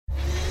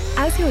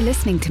As you're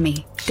listening to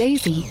me,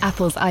 Daisy,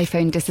 Apple's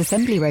iPhone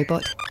disassembly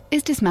robot,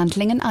 is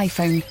dismantling an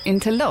iPhone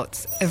into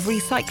lots of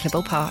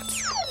recyclable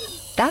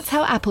parts. That's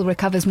how Apple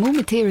recovers more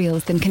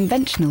materials than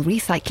conventional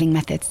recycling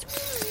methods.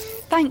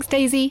 Thanks,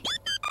 Daisy.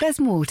 There's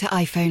more to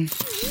iPhone.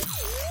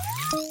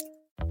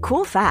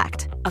 Cool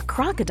fact, a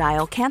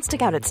crocodile can't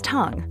stick out its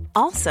tongue.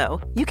 Also,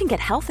 you can get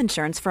health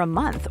insurance for a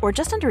month or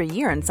just under a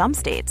year in some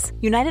states.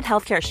 United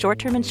Healthcare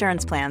short-term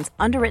insurance plans,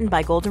 underwritten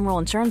by Golden Rule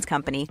Insurance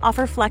Company,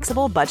 offer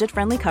flexible,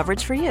 budget-friendly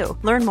coverage for you.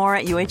 Learn more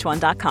at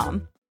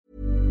uh1.com.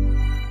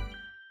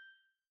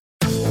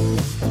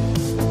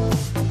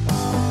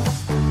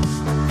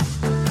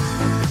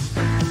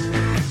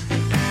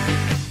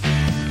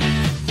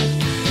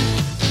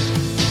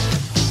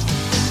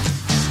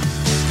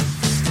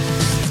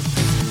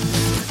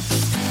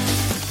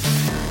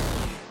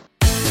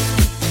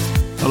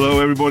 Hello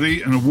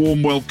everybody and a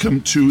warm welcome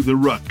to The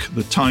Ruck,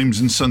 the Times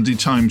and Sunday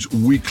Times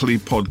weekly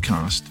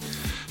podcast.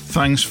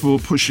 Thanks for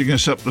pushing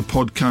us up the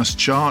podcast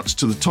charts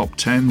to the top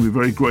 10. We're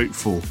very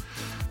grateful.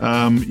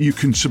 You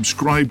can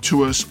subscribe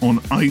to us on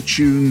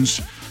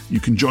iTunes.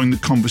 You can join the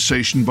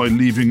conversation by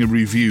leaving a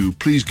review.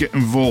 Please get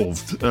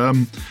involved.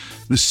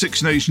 The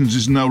Six Nations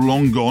is now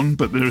long gone,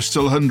 but there are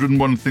still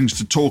 101 things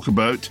to talk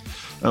about.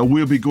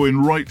 We'll be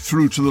going right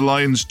through to the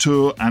Lions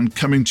Tour and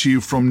coming to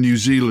you from New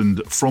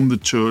Zealand, from the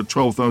tour,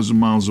 12,000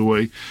 miles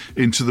away,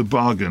 into the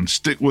bargain.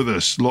 Stick with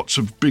us. Lots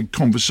of big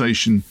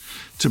conversation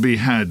to be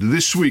had.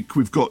 This week,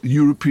 we've got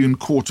European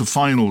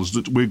quarterfinals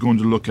that we're going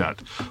to look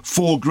at.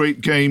 4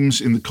 great games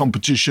in the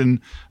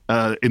competition,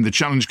 in the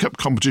Challenge Cup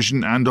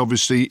competition, and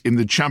obviously in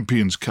the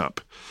Champions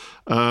Cup.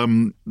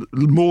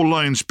 More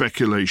Lions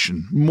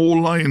speculation, more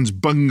Lions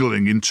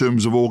bungling in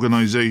terms of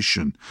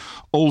organisation.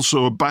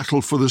 Also a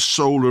battle for the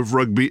soul of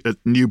rugby at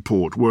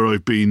Newport, where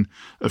I've been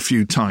a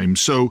few times.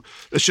 So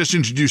let's just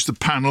introduce the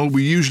panel.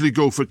 We usually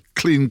go for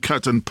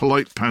clean-cut and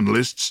polite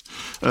panellists.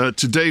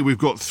 Today we've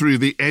got 3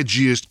 of the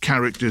edgiest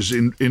characters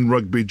in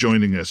rugby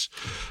joining us.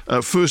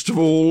 First of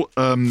all,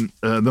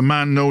 the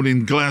man known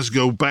in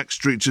Glasgow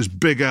backstreets as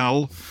Big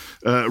Al,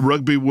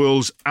 Rugby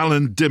World's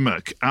Alan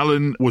Dimmock.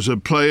 Alan was a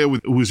player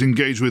who was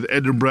engaged with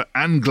Edinburgh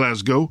and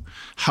Glasgow,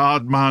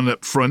 hard man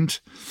up front,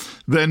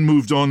 then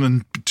moved on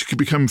and to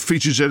become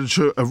features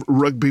editor of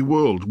Rugby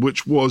World,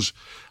 which was,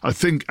 I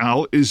think,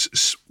 Al,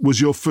 was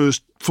your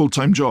first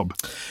full-time job.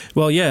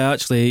 Well, yeah,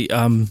 actually,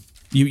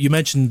 you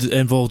mentioned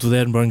involved with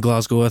Edinburgh and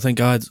Glasgow. I think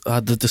I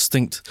had the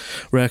distinct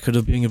record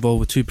of being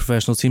involved with 2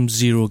 professional teams,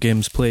 0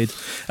 games played.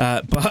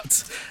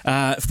 But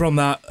from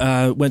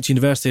that, went to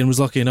university and was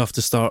lucky enough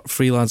to start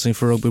freelancing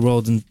for Rugby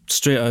World. And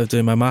straight out of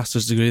doing my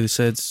master's degree, they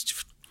said,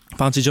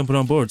 fancy jumping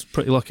on board.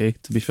 Pretty lucky,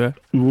 to be fair.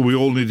 Well, we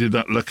all needed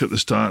that luck at the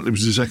start. It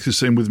was exactly the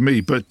same with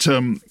me. But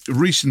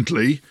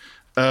recently,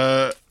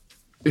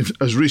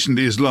 as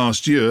recently as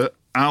last year,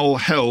 Al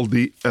held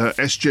the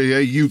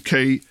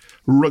SJA UK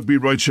Rugby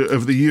Writer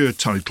of the Year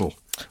title.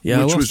 Yeah,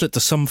 I lost it to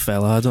some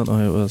fella. I don't know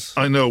who it was.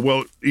 I know.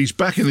 Well, he's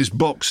back in his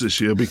box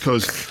this year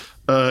because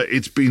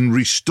it's been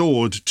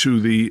restored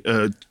to the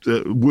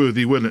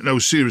worthy winner. No,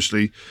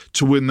 seriously,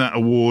 to win that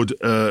award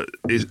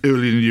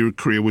early in your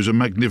career was a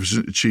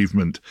magnificent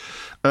achievement.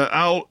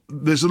 Al,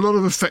 there's a lot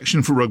of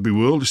affection for Rugby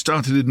World. It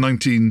started in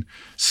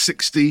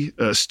 1960,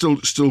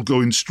 still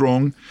going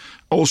strong.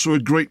 Also a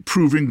great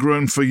proving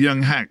ground for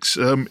young hacks.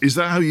 Is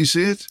that how you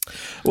see it?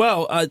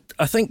 Well, I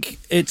think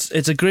it's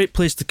a great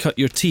place to cut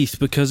your teeth,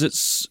 because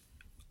it's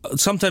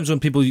sometimes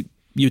when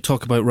you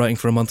talk about writing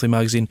for a monthly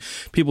magazine,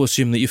 people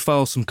assume that you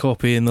file some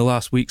copy in the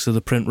last weeks of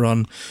the print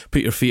run,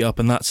 put your feet up,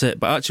 and that's it.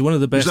 But actually, one of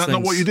the best things... Is that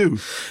not what you do?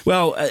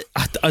 Well,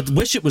 I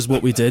wish it was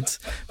what we did,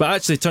 but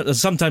actually,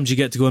 sometimes you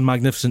get to go on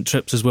magnificent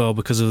trips as well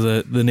because of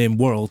the name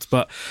World.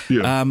 But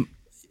yeah.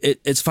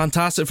 It's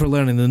fantastic for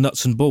learning the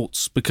nuts and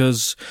bolts,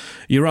 because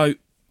you're out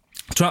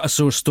trying to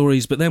source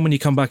stories, but then when you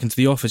come back into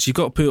the office, you've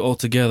got to put it all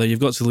together. You've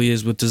got to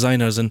liaise with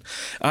designers, and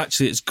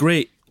actually it's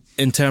great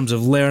in terms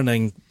of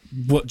learning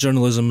what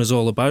journalism is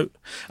all about.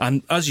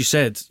 And as you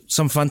said,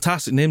 some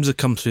fantastic names have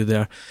come through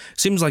there.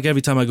 Seems like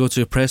every time I go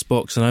to a press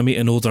box and I meet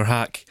an older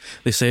hack,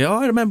 they say,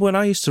 I remember when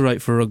I used to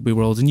write for Rugby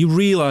World. And you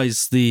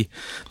realise the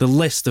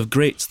list of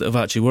greats that have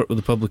actually worked with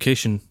the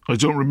publication. I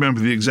don't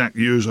remember the exact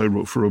years I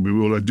wrote for Rugby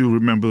World. I do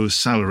remember the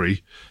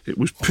salary. It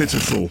was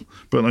pitiful,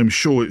 but I'm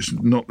sure it's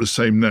not the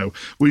same now.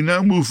 We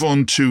now move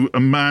on to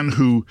a man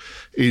who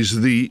is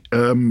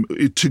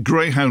to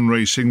greyhound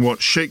racing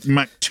what Sheikh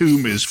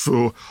Maktoum is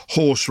for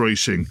horse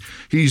racing.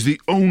 He's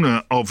the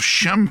owner of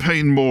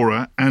Champagne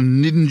Mora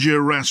and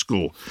Ninja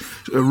Rascal.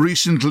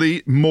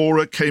 Recently,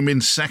 Mora came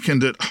in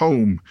second at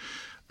Hove.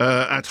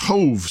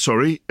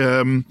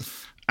 Adam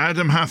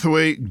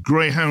Hathaway,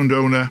 greyhound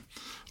owner,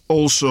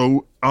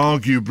 also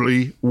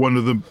arguably one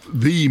of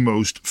the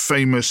most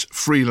famous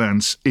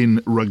freelance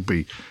in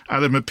rugby.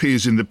 Adam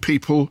appears in The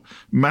People,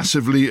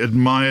 massively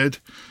admired.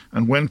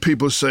 And when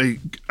people say,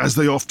 as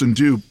they often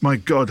do, my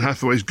God,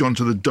 Hathaway's gone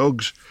to the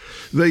dogs,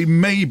 they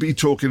may be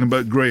talking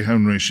about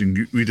greyhound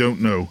racing. We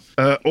don't know.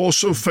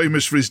 Also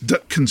famous for his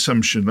duck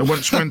consumption. I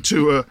once went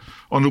to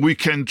on a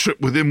weekend trip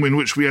with him in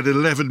which we had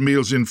 11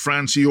 meals in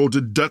France. He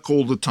ordered duck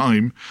all the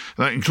time.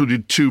 That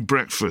included 2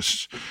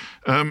 breakfasts.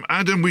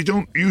 Adam, we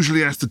don't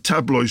usually ask the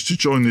tabloids to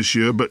join this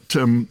year, but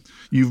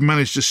you've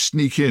managed to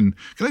sneak in.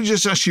 Can I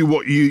just ask you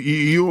what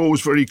you're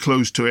always very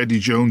close to Eddie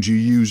Jones. You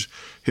use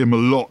him a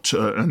lot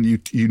and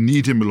you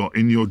need him a lot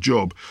in your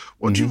job.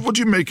 What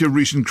do you make of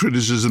recent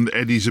criticism that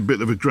Eddie's a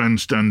bit of a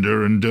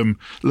grandstander and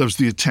loves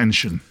the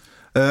attention?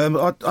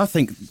 I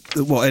think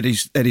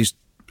that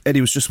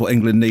Eddie was just what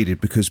England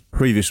needed, because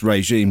previous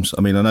regimes,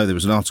 I mean, I know there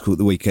was an article at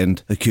the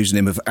weekend accusing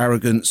him of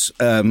arrogance.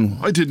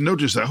 I didn't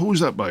notice that. Who was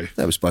that by?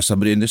 That was by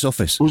somebody in this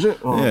office. Was it?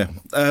 Oh. Yeah.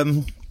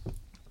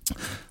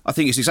 I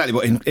think it's exactly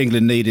what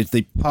England needed.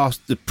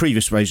 The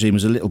previous regime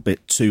was a little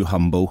bit too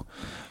humble,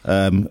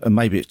 and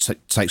maybe it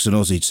takes an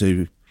Aussie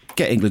to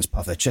get England to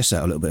puff their chests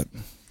out a little bit.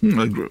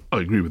 I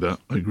agree with that.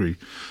 I agree.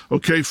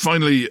 Okay,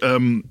 finally,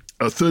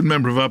 a third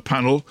member of our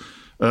panel,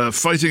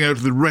 fighting out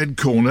of the red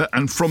corner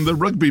and from the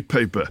rugby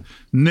paper,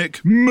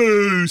 Nick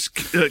Moose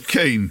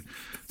Kane.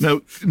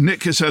 Now,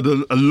 Nick has had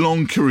a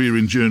long career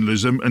in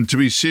journalism, and to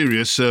be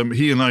serious,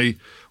 he and I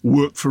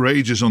worked for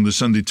ages on the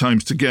Sunday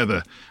Times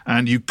together,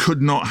 and you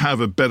could not have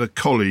a better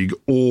colleague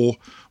or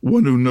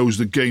one who knows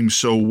the game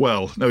so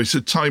well. Now, it's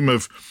a time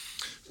of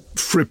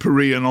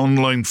frippery and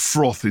online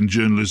froth in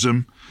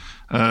journalism.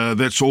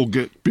 Let's all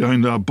get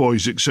behind our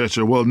boys,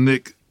 etc. Well,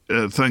 Nick,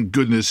 thank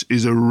goodness,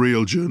 is a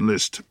real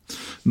journalist,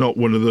 not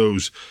one of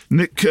those.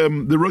 Nick,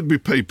 the rugby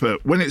paper,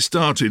 when it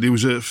started, it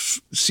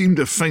was seemed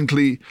a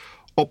faintly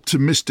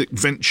optimistic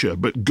venture,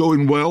 but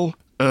going well,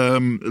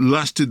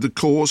 lasted the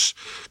course,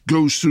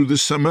 goes through the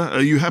summer.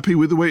 Are you happy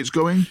with the way it's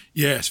going?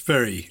 Yes,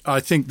 very. I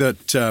think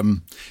that,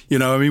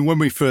 when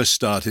we first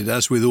started,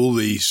 as with all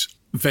these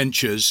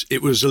ventures,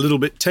 it was a little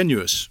bit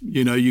tenuous.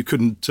 You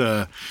couldn't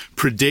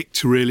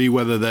predict really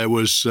whether the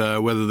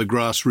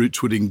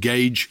grassroots would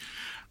engage.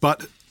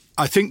 But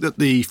I think that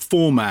the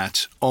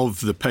format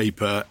of the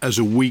paper as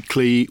a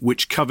weekly,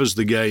 which covers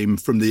the game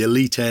from the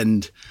elite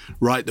end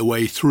right the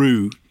way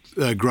through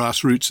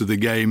grassroots of the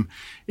game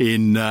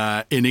in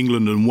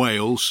England and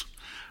Wales,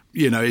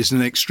 is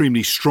an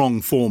extremely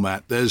strong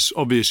format. There's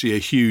obviously a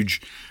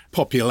huge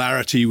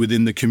popularity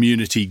within the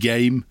community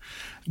game.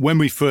 When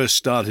we first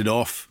started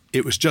off,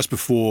 it was just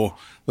before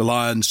the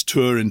Lions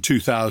tour in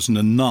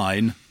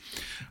 2009.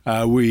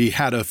 We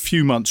had a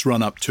few months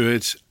run up to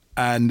it,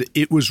 and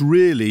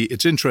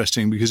it's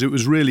interesting because it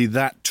was really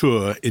that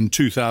tour in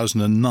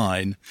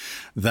 2009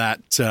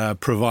 that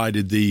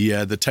provided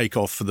the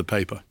takeoff for the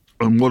paper.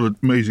 And what an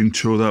amazing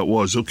tour that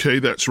was. Okay,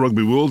 that's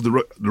Rugby World,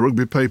 the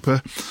rugby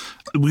paper.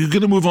 We're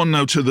going to move on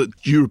now to the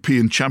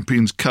European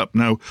Champions Cup.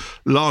 Now,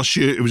 last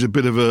year it was a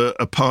bit of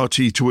a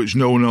party to which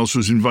no one else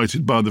was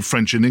invited by the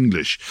French and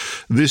English.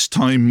 This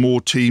time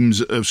more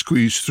teams have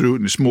squeezed through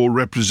and it's more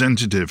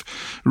representative.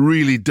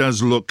 Really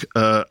does look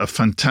a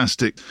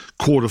fantastic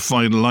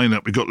quarter-final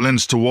lineup. We've got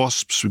Leinster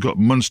Wasps, we've got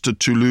Munster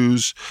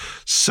Toulouse,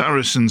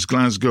 Saracens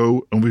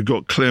Glasgow, and we've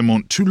got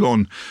Clermont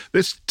Toulon.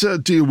 Let's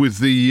deal with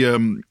the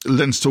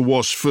Leinster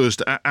Wasps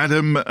first.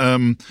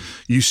 Adam,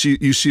 you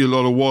see a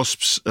lot of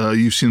Wasps,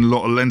 you've seen a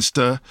lot of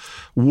Leinster.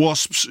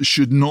 Wasps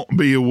should not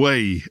be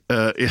away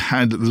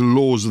had the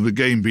laws of the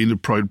game been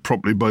applied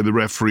properly by the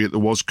referee at the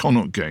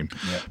Was-Connacht game.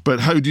 Yeah. But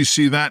how do you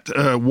see that?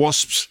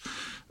 Wasps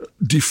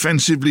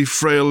defensively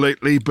frail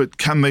lately, but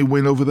can they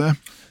win over there?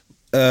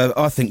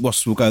 I think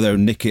Wasps will go there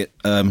and nick it.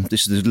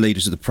 This is the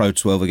leaders of the Pro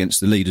 12 against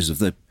the leaders of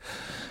the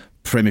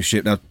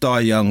Premiership. Now,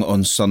 Dai Young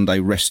on Sunday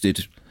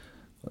rested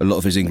a lot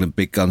of his England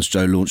big guns,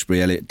 Joe Launchbury,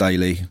 Elliot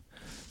Daly,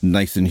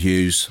 Nathan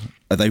Hughes.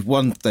 They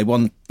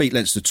beat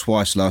Leinster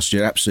twice last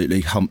year, absolutely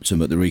humped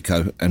them at the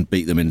Ricoh and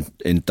beat them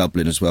in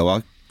Dublin as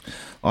well.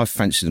 I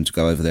fancy them to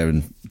go over there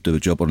and do a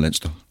job on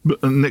Leinster.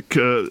 But Nick,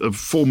 a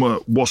former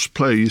Wasp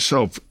player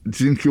yourself,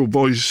 do you think your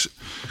boys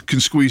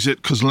can squeeze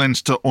it? Because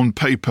Leinster on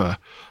paper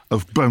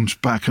have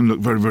bounced back and look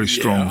very, very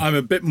strong. Yeah, I'm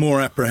a bit more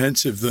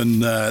apprehensive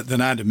than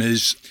Adam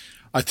is.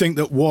 I think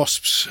that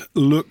Wasps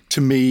look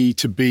to me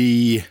to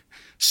be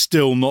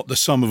still not the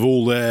sum of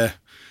all their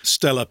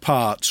stellar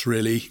parts,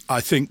 really. I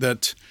think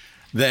that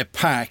their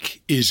pack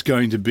is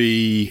going to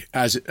be,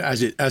 as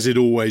it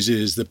always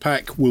is, the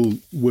pack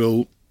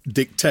will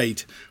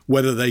dictate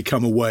whether they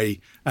come away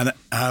and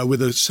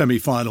with a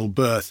semi-final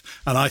berth.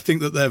 And I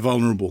think that they're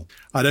vulnerable.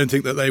 I don't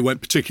think that they went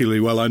particularly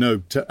well. I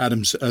know,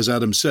 as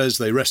Adam says,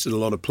 they rested a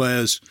lot of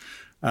players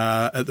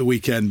at the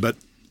weekend, but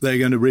they're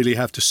going to really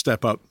have to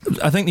step up.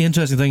 I think the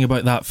interesting thing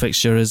about that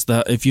fixture is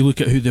that if you look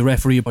at who the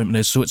referee appointment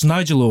is, so it's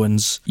Nigel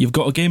Owens. You've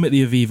got a game at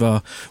the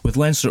Aviva with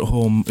Leinster at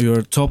home, who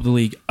are top of the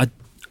league.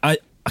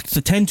 I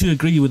tend to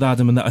agree with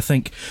Adam in that I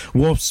think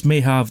Wasps may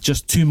have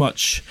just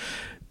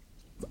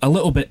a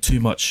little bit too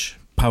much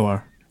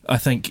power. I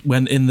think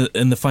when in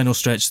the final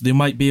stretch they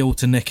might be able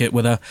to nick it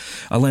with a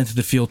length of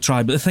the field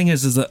try. But the thing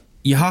is that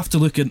you have to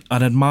look at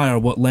and admire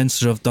what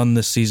Leinster have done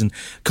this season.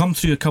 Come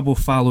through a couple of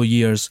fallow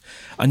years,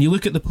 and you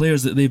look at the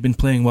players that they've been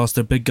playing whilst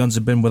their big guns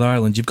have been with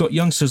Ireland. You've got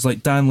youngsters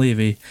like Dan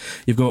Levy,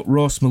 you've got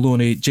Ross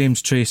Maloney,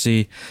 James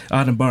Tracy,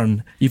 Adam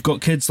Byrne. You've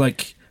got kids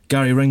like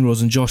Gary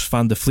Ringrose and Josh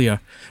van de Vlier.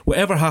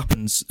 Whatever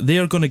happens, they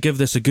are going to give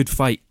this a good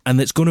fight, and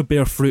it's going to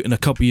bear fruit in a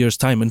couple of years'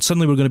 time. And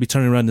suddenly we're going to be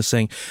turning around and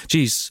saying,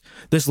 geez,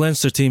 this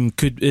Leinster team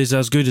is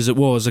as good as it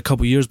was a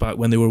couple of years back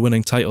when they were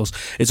winning titles.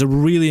 It's a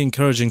really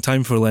encouraging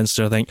time for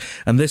Leinster, I think.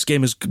 And this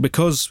game is,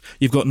 because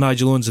you've got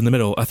Nigel Owens in the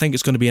middle, I think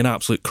it's going to be an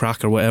absolute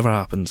cracker, whatever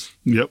happens.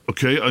 Yep,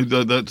 okay,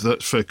 that's a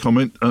fair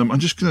comment. I'm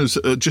just going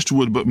to, just a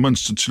word about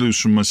Munster Toulouse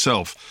from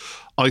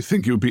myself. I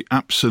think it would be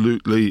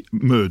absolutely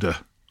murder.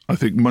 I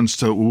think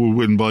Munster will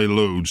win by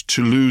loads.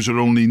 Toulouse are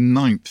only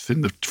 9th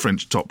in the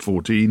French top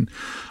 14.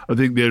 I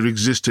think they're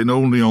existing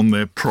only on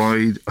their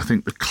pride. I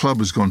think the club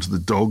has gone to the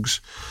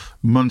dogs.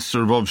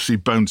 Munster have obviously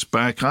bounced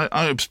back.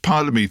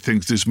 Part of me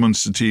thinks this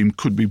Munster team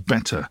could be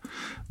better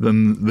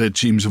than their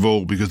teams of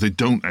old because they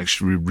don't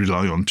actually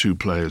rely on two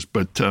players.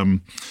 But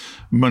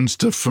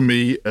Munster, for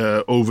me,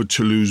 over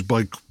Toulouse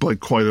by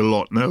quite a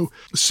lot. Now,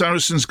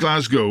 Saracens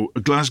Glasgow.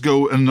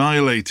 Glasgow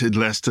annihilated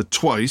Leicester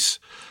twice.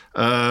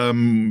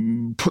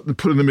 Putting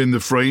them in the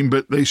frame,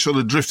 but they sort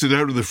of drifted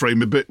out of the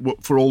frame a bit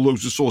for all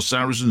those who saw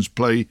Saracens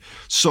play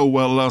so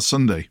well last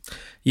Sunday.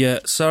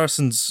 Yeah,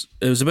 Saracens,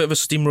 it was a bit of a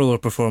steamroller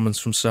performance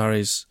from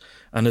Sarries,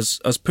 and as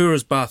poor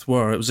as Bath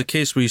were, it was a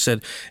case where you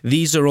said,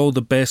 these are all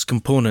the best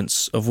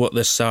components of what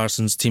this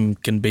Saracens team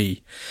can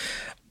be.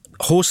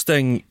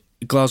 Hosting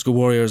Glasgow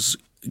Warriors,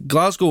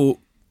 Glasgow,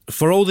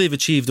 for all they've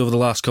achieved over the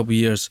last couple of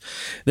years,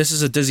 this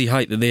is a dizzy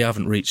height that they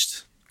haven't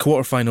reached.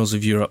 Quarterfinals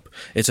of Europe.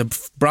 It's a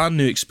brand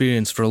new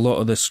experience for a lot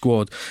of this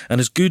squad, and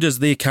as good as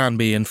they can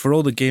be, and for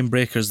all the game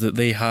breakers that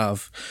they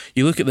have,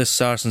 you look at this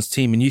Saracens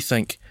team and you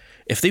think,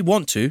 if they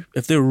want to,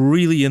 if they're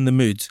really in the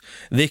mood,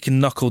 they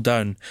can knuckle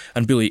down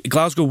and bully.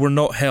 Glasgow were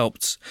not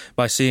helped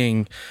by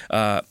seeing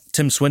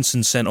Tim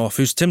Swinson sent off.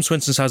 Tim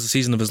Swinson has the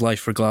season of his life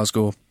for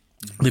Glasgow.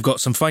 They've got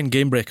some fine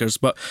game breakers,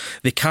 but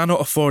they cannot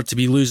afford to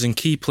be losing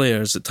key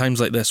players at times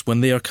like this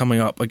when they are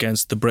coming up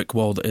against the brick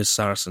wall that is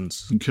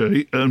Saracens.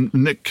 Okay,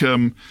 Nick,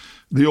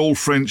 the old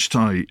French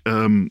tie,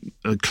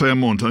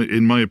 Clermont,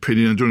 in my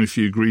opinion, I don't know if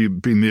you agree,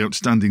 been the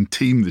outstanding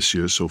team this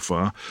year so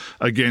far,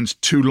 against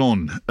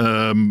Toulon,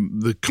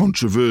 the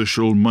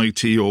controversial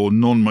mighty or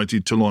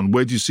non-mighty Toulon.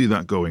 Where do you see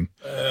that going?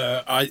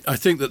 I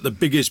think that the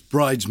biggest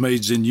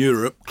bridesmaids in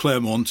Europe,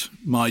 Clermont,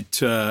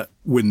 might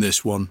win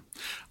this one.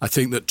 I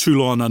think that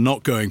Toulon are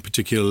not going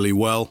particularly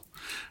well.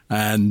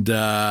 And,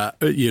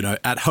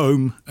 at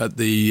home at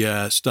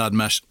the Stade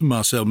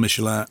Marcel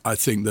Michelin, I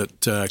think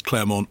that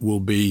Clermont will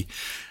be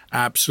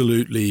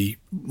absolutely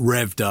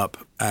revved up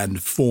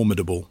and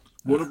formidable.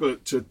 What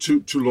about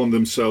Toulon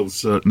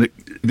themselves, Nick?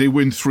 They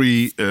win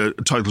 3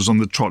 titles on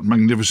the trot,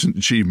 magnificent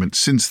achievement.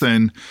 Since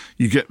then,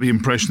 you get the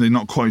impression they're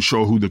not quite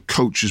sure who the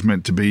coach is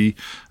meant to be.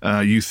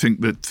 You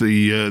think that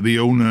the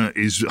owner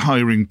is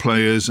hiring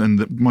players and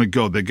that, my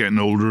God, they're getting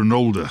older and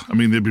older. I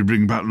mean, they'll be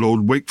bringing back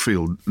Lord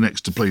Wakefield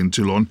next to play in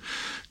Toulon.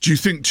 Do you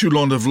think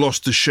Toulon have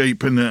lost the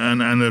shape and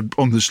are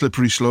on the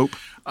slippery slope?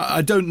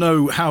 I don't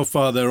know how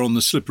far they're on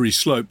the slippery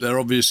slope. They're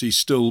obviously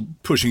still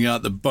pushing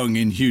out the bung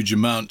in huge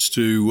amounts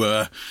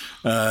to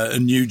a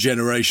new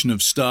generation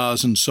of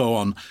stars and so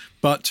on.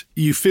 But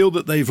you feel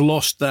that they've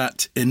lost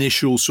that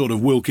initial sort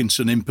of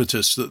Wilkinson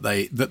impetus that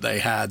they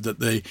had, that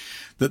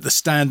the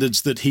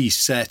standards that he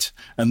set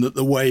and that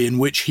the way in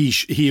which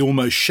he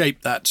almost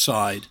shaped that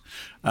side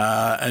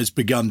has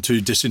begun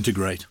to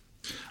disintegrate.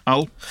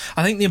 Al?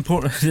 I think the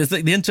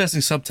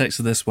interesting subtext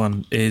of this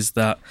one is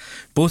that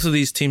both of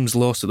these teams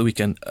lost at the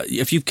weekend.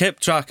 If you've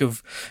kept track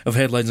of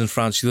headlines in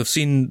France, you'll have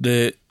seen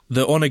the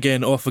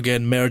on-again,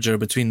 off-again merger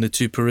between the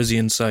two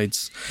Parisian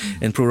sides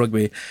in pro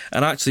rugby.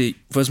 And actually,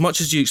 for as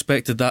much as you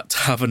expected that to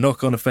have a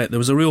knock-on effect, there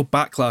was a real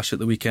backlash at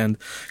the weekend.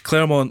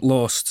 Clermont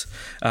lost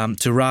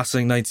to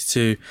Racing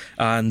 92,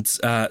 and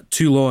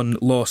Toulon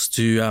lost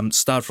to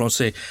Stade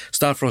Francais.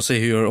 Stade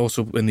Francais, who are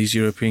also in these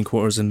European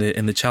quarters in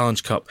the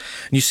Challenge Cup.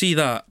 And you see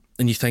that,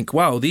 and you think,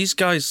 wow, these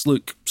guys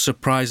look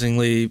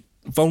surprisingly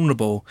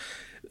vulnerable.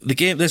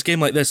 This game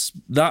like this,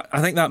 I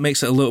think that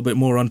makes it a little bit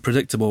more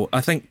unpredictable.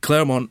 I think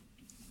Clermont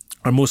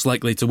are most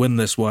likely to win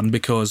this one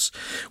because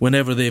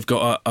whenever they've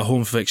got a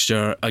home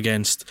fixture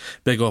against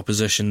big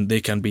opposition,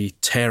 they can be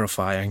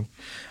terrifying.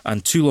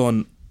 And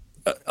Toulon,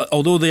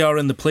 although they are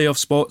in the playoff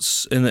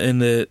spots in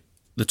the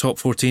top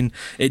 14,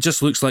 it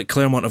just looks like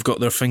Clermont have got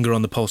their finger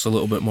on the pulse a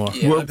little bit more.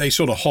 Yeah, well, they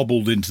sort of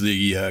hobbled into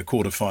the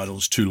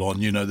quarterfinals,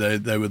 Toulon. You know,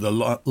 they were the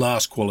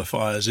last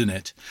qualifiers in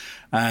it.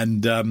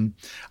 And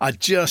I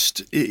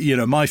just,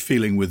 my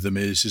feeling with them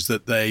is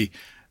that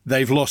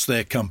they've lost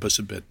their compass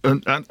a bit.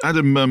 And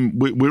Adam,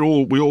 we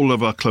all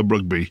love our club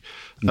rugby.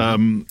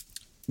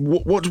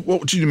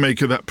 What do you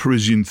make of that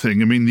Parisian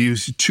thing? I mean,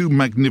 these two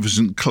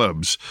magnificent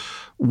clubs.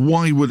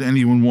 Why would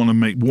anyone want to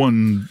make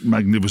one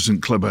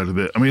magnificent club out of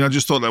it? I mean, I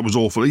just thought that was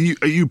awful. Are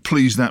you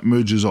pleased that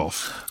merges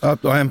off?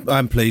 I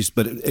am pleased,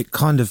 but it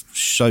kind of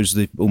shows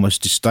the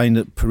almost disdain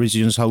that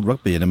Parisians hold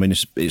rugby in. I mean,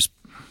 it's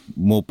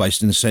more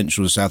based in the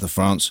central and south of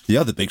France. The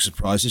other big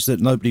surprise is that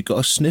nobody got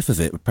a sniff of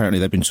it. Apparently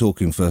they've been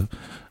talking for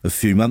a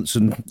few months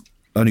and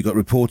only got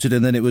reported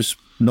and then it was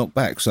knocked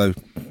back. So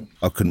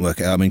I couldn't work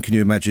it out. I mean, can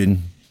you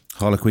imagine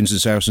Harlequins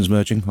and Saracens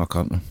merging? I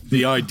can't.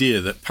 The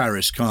idea that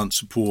Paris can't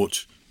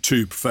support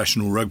 2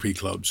 professional rugby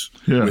clubs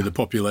with a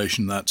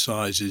population that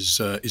size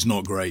is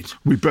not great.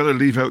 We better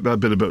leave out that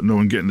bit about no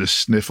one getting a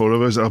sniff, or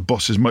otherwise our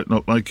bosses might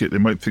not like it. They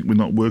might think we're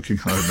not working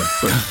hard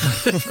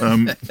enough.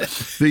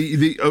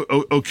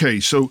 But, okay,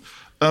 so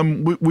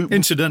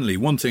incidentally,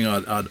 one thing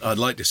I'd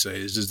like to say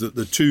is that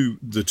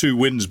the two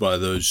wins by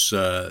those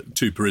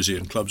 2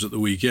 Parisian clubs at the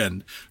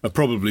weekend are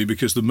probably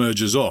because the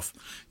merger's off.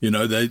 You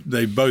know,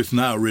 they both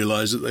now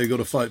realise that they've got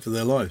to fight for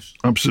their lives.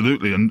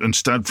 Absolutely, and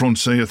Stade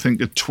Francais, I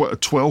think, are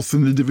 12th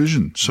in the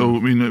division. So I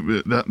mean,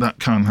 that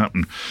can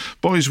happen.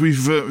 Boys,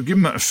 we've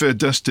given that a fair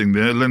dusting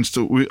there.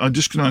 Leinster. I'm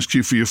just going to ask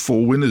you for your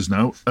 4 winners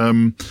now.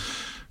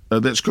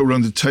 Let's go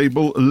around the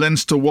table.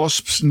 Leinster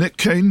Wasps. Nick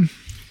Kane.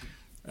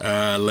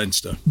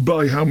 Leinster.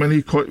 By how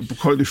many?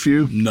 Quite a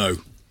few? No,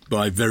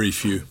 by very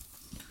few.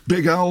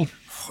 Big Al?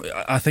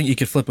 I think you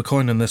could flip a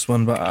coin on this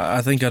one, but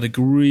I think I'd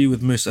agree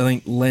with Moose. I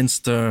think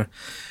Leinster,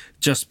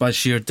 just by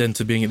sheer dint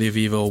of being at the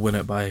Aviva, will win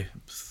it by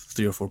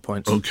 3 or 4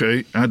 points.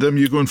 Okay. Adam,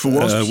 you're going for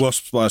Wasps?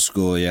 Wasps by a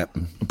score, yeah.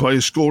 By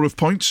a score of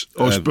points?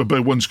 Or by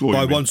one score?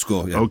 By one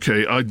score, yeah.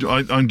 Okay.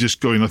 I'm just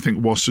going, I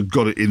think Wasps have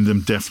got it in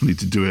them definitely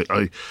to do it.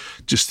 I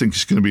just think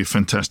it's going to be a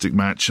fantastic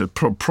match.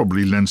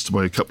 Probably Leinster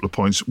by a couple of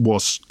points.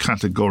 Wasps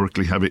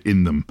categorically have it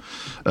in them.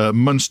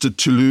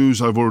 Munster-Toulouse,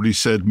 I've already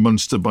said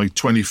Munster by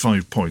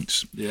 25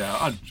 points.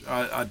 Yeah,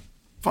 I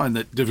find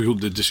that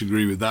difficult to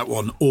disagree with that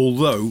one,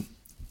 although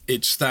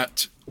it's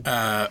that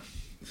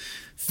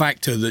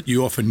factor that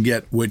you often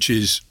get, which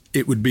is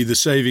it would be the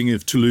saving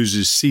of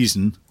Toulouse's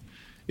season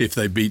if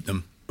they beat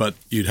them. But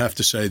you'd have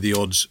to say the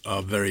odds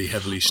are very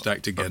heavily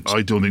stacked against.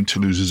 I don't think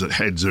Toulouse's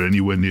heads are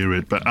anywhere near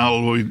it. But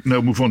Al, we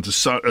now move on to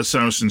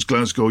Saracens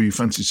Glasgow. You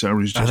fancy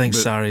Sarries? I think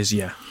Sarries,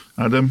 yeah.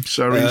 Adam,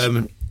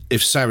 Sarries?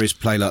 If Sarries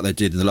play like they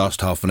did in the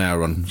last half an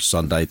hour on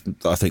Sunday,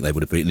 I think they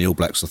would have beaten the All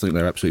Blacks. I think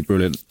they're absolutely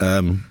brilliant.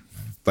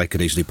 They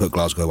could easily put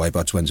Glasgow away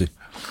by 20.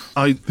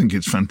 I think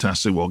it's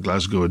fantastic what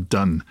Glasgow had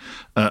done.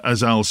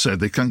 As Al said,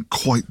 they can't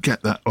quite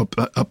get that up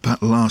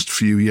that last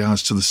few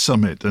yards to the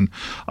summit. And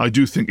I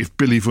do think if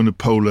Billy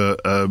Vunipola,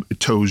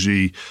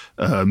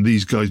 Itoje,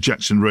 these guys,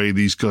 Jackson Ray,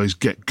 these guys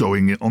get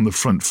going on the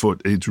front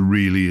foot, it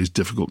really is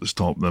difficult to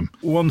stop them.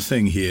 One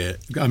thing here,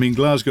 I mean,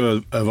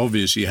 Glasgow have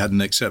obviously had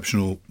an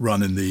exceptional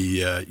run in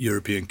the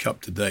European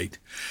Cup to date.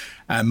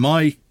 And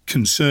my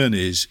concern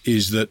is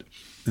that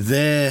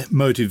their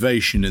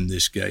motivation in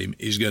this game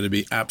is going to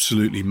be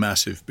absolutely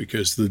massive,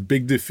 because the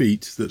big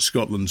defeat that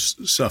Scotland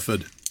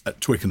suffered at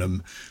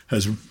Twickenham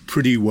has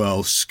pretty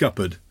well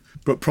scuppered,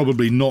 but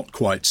probably not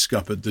quite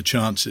scuppered, the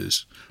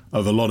chances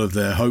of a lot of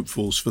their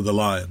hopefuls for the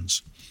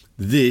Lions.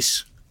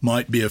 This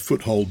might be a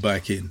foothold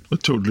back in. I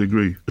totally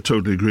agree.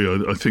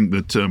 I think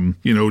that,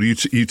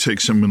 you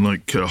take someone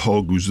like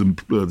Hogg, who's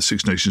the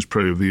Six Nations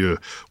Player of the Year.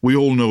 We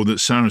all know that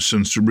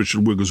Saracens to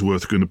Richard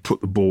Wigglesworth are going to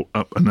put the ball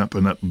up and up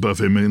and up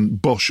above him,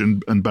 and Bosch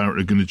and Barrett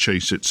are going to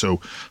chase it.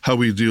 So how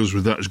he deals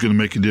with that is going to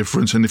make a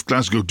difference. And if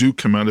Glasgow do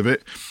come out of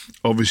it,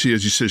 obviously,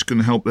 as you say, it's going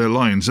to help their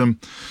Lions.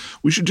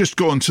 We should just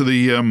go on to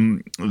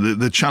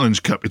the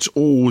Challenge Cup. It's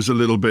always a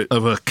little bit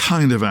of a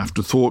kind of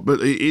afterthought, but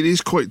it is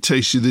quite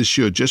tasty this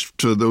year,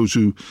 just for those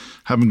who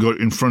haven't got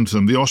it in front of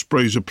them. The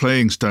Ospreys are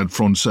playing Stade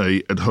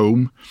Francais at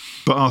home.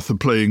 Bath are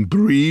playing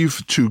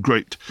Brive, 2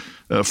 great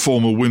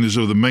former winners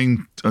of the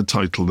main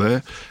title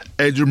there.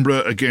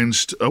 Edinburgh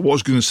against, I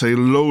was going to say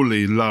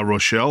lowly La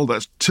Rochelle.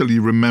 That's till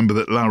you remember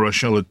that La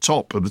Rochelle are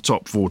top of the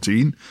top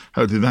 14.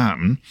 How did that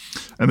happen?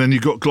 And then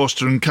you've got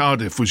Gloucester and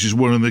Cardiff, which is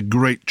one of the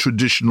great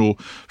traditional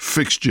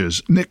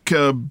fixtures. Nick,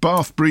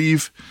 Bath,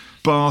 Brive,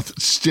 Bath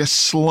just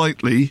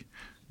slightly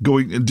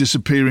going and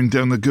disappearing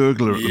down the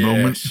gurgler at the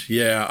moment.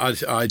 Yeah,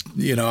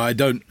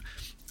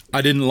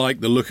 I didn't like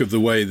the look of the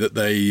way that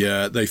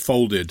they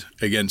folded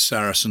against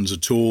Saracens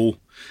at all.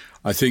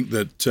 I think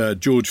that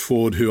George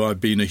Ford, who I've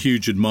been a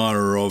huge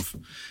admirer of,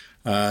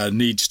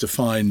 needs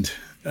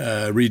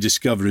to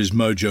rediscover his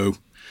mojo.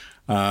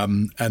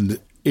 And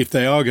if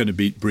they are going to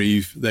beat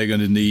Brive, they're going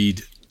to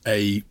need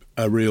a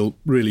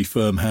really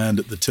firm hand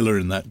at the tiller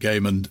in that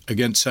game. And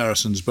against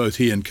Saracens, both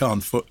he and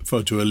Khan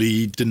Foto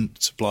Ali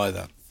didn't supply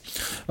that.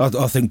 I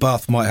think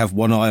Bath might have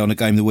one eye on a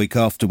game the week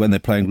after when they're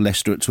playing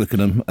Leicester at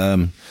Twickenham.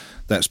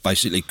 That's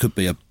basically could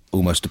be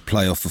almost a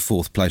playoff for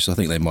 4th place. I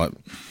think they might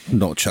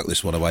not chuck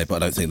this one away, but I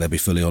don't think they'll be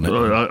fully on it.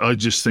 I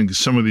just think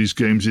some of these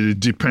games,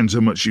 it depends how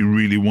much you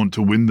really want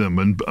to win them.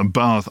 And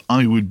Bath,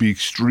 I would be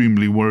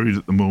extremely worried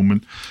at the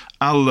moment.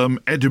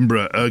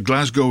 Edinburgh,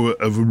 Glasgow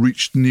have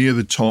reached near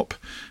the top.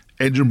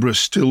 Edinburgh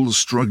still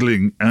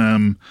struggling.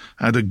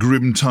 Had a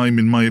grim time,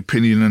 in my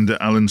opinion, under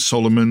Alan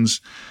Solomons.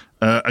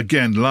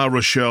 Again, La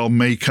Rochelle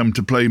may come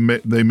to play,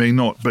 they may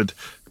not, but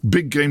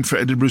big game for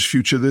Edinburgh's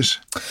future, this?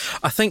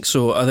 I think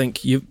so. I think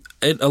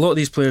a lot of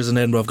these players in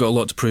Edinburgh have got a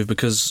lot to prove,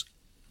 because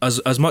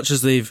as much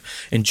as they've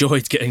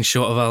enjoyed getting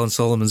shot of Alan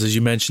Solomons, as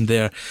you mentioned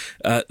there,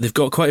 they've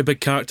got quite a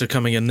big character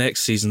coming in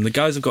next season. The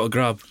guys have got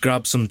to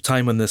grab some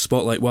time in the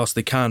spotlight whilst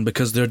they can,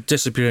 because they're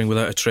disappearing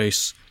without a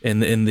trace in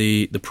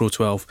the Pro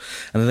 12.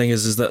 And the thing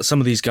is that some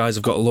of these guys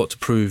have got a lot to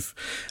prove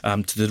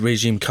to the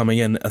regime coming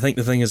in. I think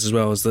the thing is as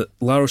well is that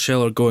La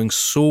Rochelle are going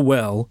so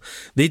well,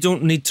 they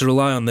don't need to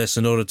rely on this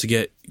in order to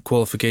get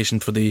qualification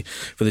for the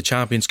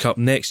Champions Cup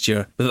next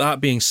year. But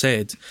that being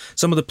said,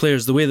 some of the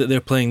players, the way that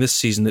they're playing this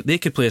season, that they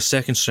could play a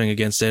second string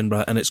against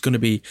Edinburgh, and it's going to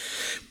be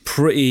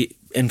pretty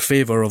in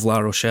favour of La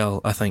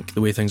Rochelle, I think,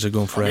 the way things are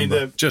going for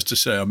Edinburgh. Just to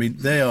say,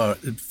 they are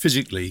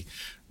physically,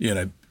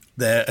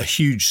 they're a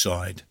huge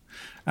side.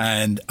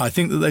 And I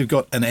think that they've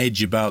got an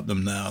edge about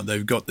them now.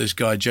 They've got this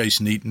guy,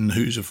 Jason Eaton,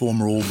 who's a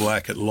former All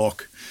Black at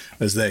lock,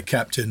 as their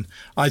captain.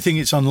 I think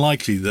it's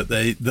unlikely that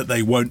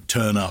they won't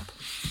turn up.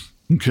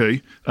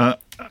 Okay.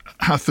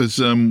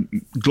 Hathers,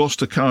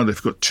 Gloucester,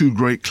 Cardiff, got two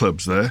great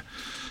clubs there.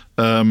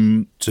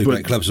 Two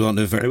great clubs who aren't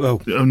doing very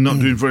well. Not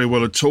doing very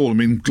well at all.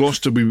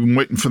 Gloucester, we've been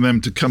waiting for them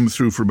to come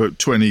through for about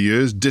 20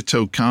 years.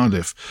 Ditto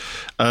Cardiff.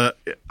 I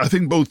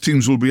think both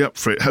teams will be up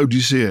for it. How do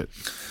you see it?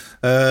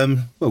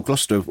 Well,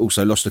 Gloucester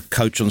also lost a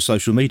coach on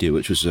social media,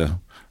 which was a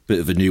bit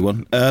of a new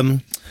one.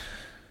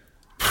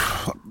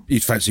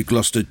 You'd fancy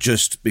Gloucester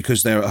just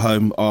because they're at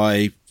home.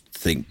 I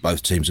think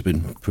both teams have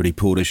been pretty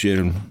poor this year,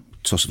 and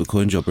toss of a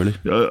coin job, really.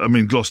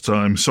 Gloucester,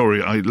 I'm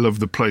sorry, I love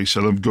the place,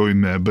 I love going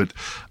there, but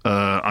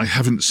I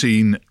haven't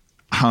seen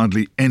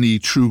hardly any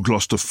true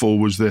Gloucester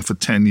forwards there for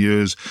 10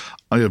 years.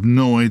 I have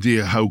no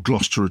idea how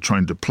Gloucester are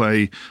trying to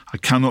play. I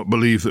cannot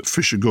believe that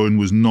Fisher going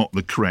was not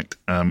the correct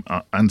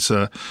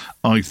answer.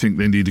 I think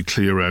they need to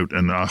clear out,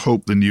 and I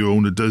hope the new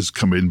owner does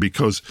come in,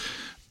 because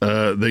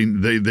they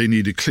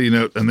need to clean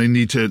out, and they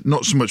need to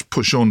not so much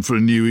push on for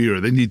a new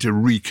era. They need to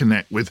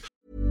reconnect with.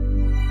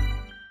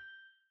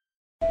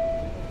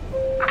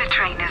 The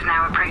train is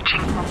now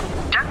approaching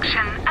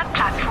junction at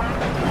platform.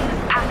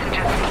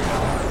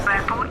 Passengers,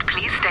 airport,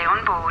 please stay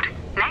on board.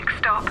 Next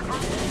stop,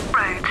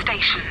 road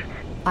station.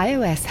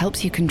 iOS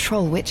helps you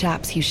control which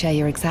apps you share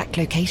your exact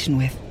location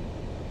with.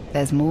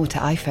 There's more to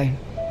iPhone.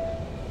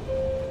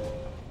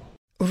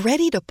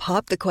 Ready to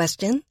pop the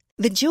question?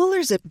 The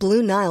jewelers at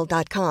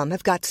BlueNile.com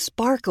have got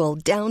sparkle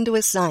down to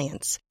a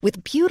science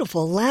with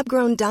beautiful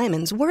lab-grown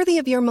diamonds worthy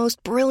of your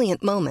most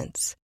brilliant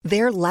moments.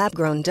 Their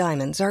lab-grown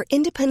diamonds are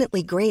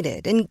independently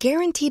graded and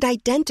guaranteed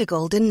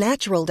identical to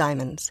natural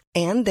diamonds,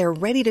 and they're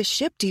ready to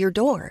ship to your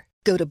door.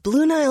 Go to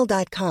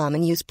BlueNile.com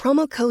and use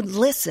promo code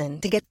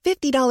LISTEN to get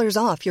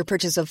 $50 off your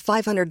purchase of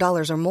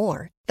 $500 or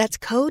more. That's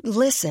code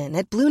LISTEN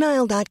at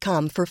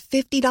BlueNile.com for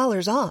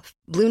 $50 off.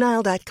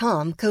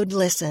 BlueNile.com, code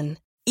LISTEN.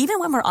 Even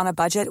when we're on a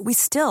budget, we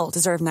still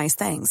deserve nice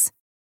things.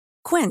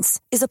 Quince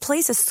is a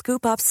place to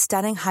scoop up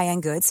stunning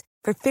high-end goods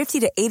for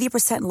 50 to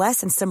 80%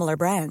 less than similar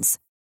brands.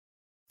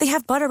 They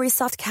have buttery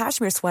soft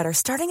cashmere sweaters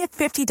starting at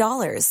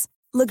 $50,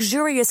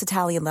 luxurious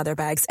Italian leather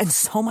bags, and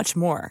so much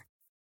more.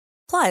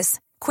 Plus,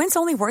 Quince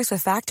only works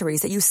with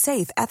factories that use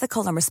safe,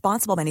 ethical, and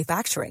responsible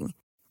manufacturing.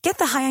 Get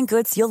the high-end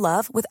goods you'll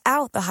love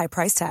without the high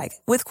price tag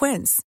with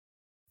Quince.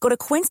 Go to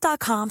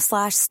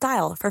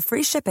quince.com/style for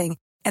free shipping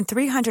and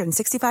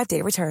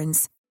 365-day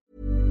returns.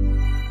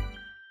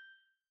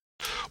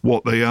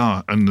 What they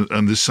are, and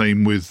the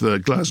same with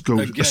Glasgow,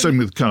 again, same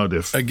with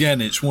Cardiff. Again,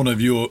 it's one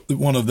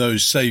of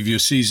those save your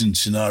season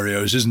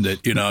scenarios, isn't it?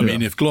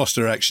 If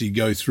Gloucester actually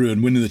go through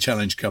and win the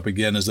Challenge Cup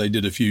again, as they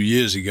did a few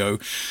years ago,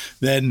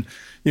 then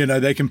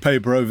they can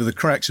paper over the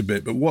cracks a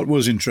bit. But what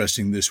was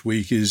interesting this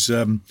week is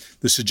the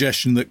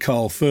suggestion that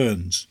Carl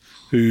Fearns,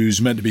 who's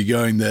meant to be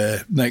going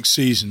there next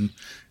season,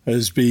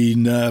 has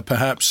been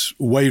perhaps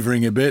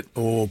wavering a bit,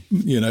 but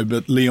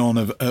Leon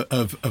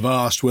have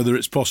asked whether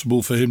it's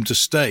possible for him to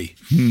stay.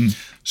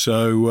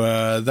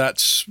 So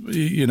that's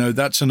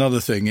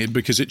another thing,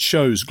 because it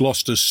shows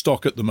Gloucester's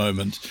stock at the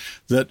moment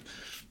that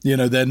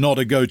they're not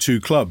a go-to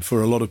club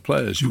for a lot of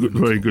players.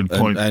 Very good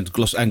point. And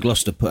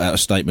Gloucester put out a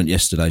statement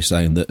yesterday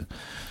saying that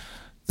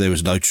there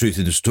was no truth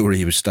in the story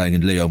he was staying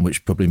in Lyon,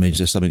 which probably means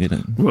there's something in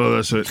it. Well,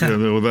 that's it.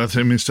 That's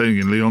him staying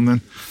in Lyon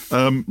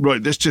then.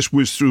 Right, let's just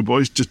whiz through,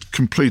 boys, to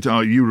complete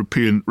our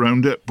European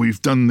roundup. We've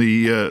done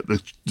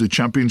the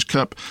Champions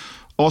Cup.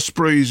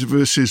 Ospreys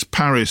versus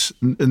Paris.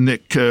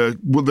 Nick,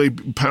 will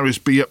Paris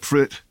be up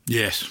for it?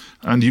 Yes.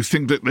 And you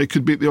think that they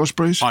could beat the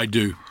Ospreys? I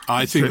do.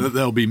 I think that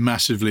they'll be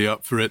massively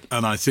up for it,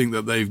 and I think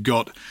that they've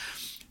got,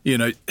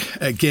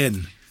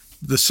 again,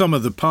 the sum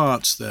of the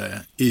parts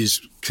there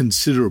is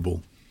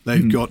considerable.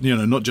 They've got,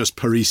 not just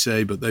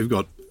Parise, but they've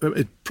got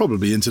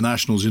probably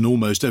internationals in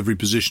almost every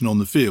position on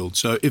the field.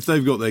 So if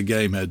they've got their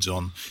game heads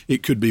on,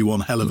 it could be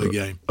one hell of a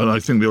game. And I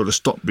think they ought to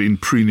stop being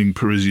preening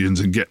Parisians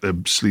and get their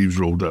sleeves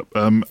rolled up.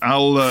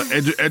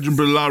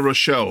 Edinburgh, La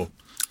Rochelle.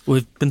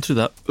 We've been through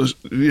that.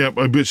 Yeah,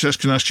 I just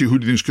can ask you, who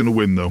do you think is going to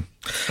win, though?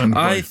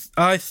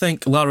 I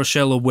think La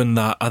Rochelle will win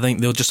that. I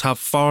think they'll just have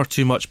far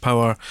too much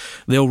power.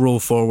 They'll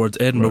roll forward.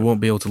 Edinburgh won't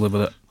be able to live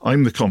with it.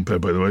 I'm the compere,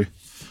 by the way.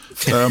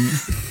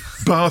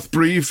 Bath,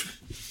 Brive,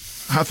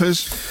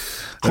 Hathers,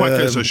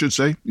 Quackers, I should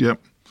say.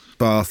 Yep.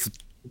 Bath,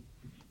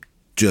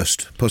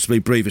 just. Possibly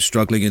Brevis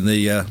struggling in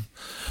the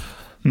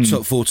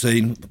top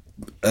 14,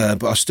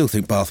 but I still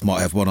think Bath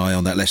might have one eye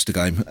on that Leicester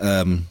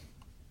game.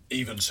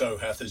 Even so,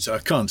 Hathers, I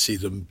can't see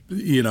them.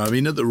 I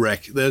mean, at the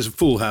Rec, there's a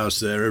full house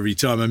there every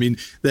time. I mean,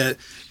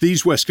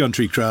 these West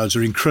Country crowds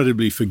are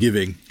incredibly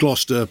forgiving.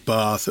 Gloucester,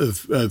 Bath,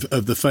 of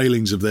the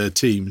failings of their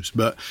teams.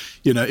 But,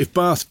 if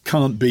Bath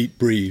can't beat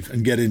Breve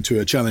and get into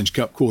a Challenge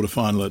Cup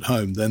quarter-final at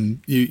home,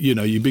 then,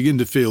 you begin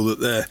to feel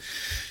that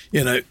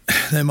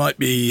there might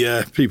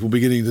be people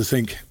beginning to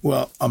think,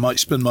 well, I might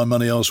spend my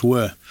money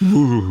elsewhere.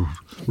 Ooh,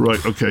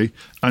 right, OK.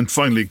 And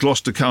finally,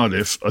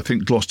 Gloucester-Cardiff. I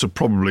think Gloucester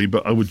probably,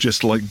 but I would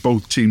just like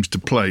both teams to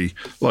play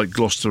like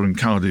Gloucester and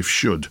Cardiff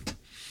should.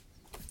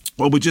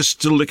 Well, we're just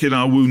still licking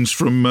our wounds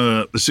from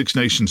the Six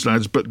Nations,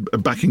 lads, but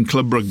back in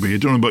club rugby. I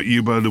don't know about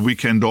you, but I had a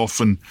weekend off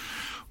and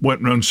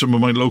went round some of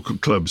my local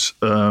clubs,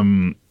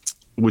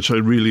 which I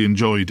really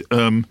enjoyed.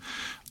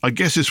 I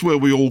guess it's where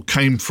we all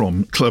came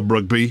from, club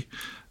rugby.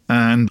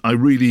 And I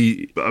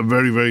really am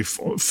very, very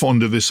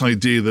fond of this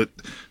idea that,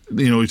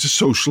 it's a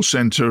social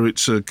centre,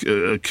 it's a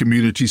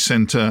community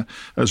centre,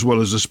 as well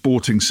as a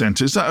sporting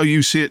centre. Is that how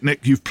you see it,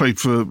 Nick? You've played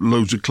for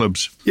loads of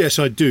clubs. Yes,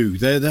 I do.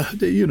 They're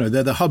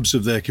the hubs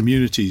of their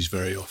communities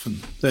very often.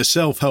 They're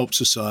self-help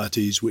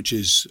societies, which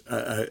is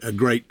a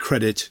great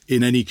credit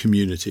in any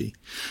community.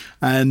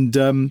 And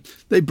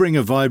they bring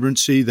a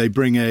vibrancy, they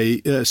bring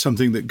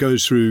something that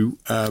goes through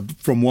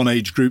from one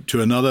age group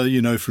to another,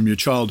 from your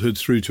childhood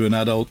through to an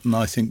adult. And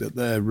I think that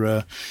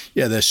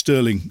they're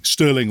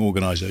sterling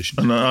organisation.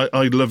 And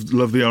I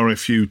love the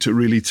RFU to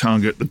really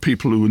target the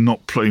people who are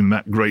not playing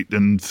that great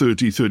and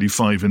 30,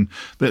 35, and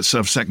let's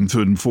have second,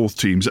 third and fourth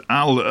teams.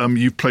 Al,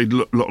 you've played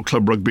a lot of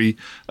club rugby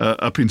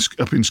up in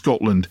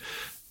Scotland.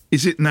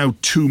 Is it now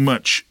too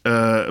much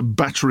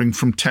battering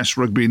from Test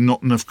rugby and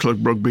not enough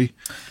club rugby?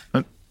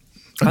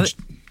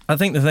 I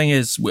think the thing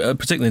is,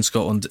 particularly in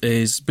Scotland,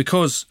 is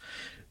because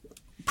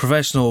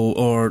professional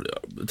or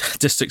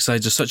district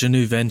sides are such a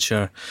new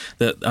venture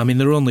that, I mean,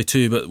 there are only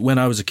two, but when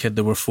I was a kid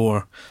there were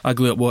four. I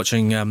grew up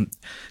watching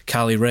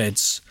Cali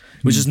Reds,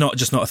 which is not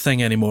a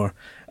thing anymore.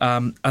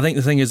 I think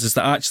the thing is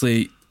that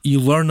actually you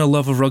learn a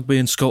love of rugby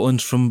in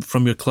Scotland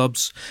from your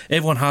clubs.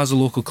 Everyone has a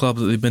local club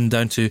that they've been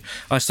down to.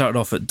 I started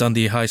off at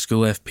Dundee High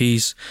School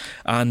FPs,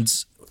 and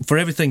for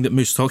everything that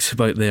Moose talks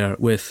about there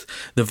with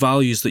the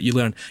values that you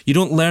learn, you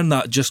don't learn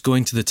that just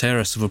going to the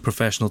terrace of a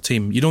professional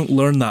team. You don't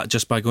learn that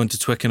just by going to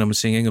Twickenham and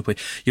seeing England play.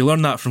 You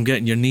learn that from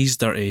getting your knees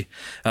dirty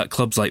at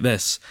clubs like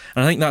this.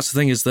 And I think that's the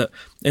thing, is that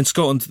in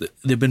Scotland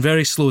they've been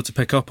very slow to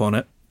pick up on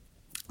it,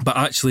 but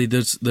actually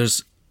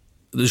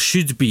there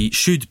should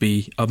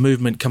be a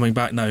movement coming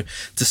back now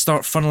to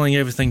start funneling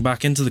everything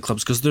back into the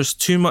clubs, because there's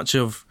too much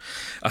of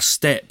a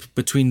step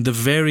between the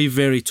very,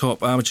 very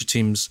top amateur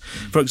teams.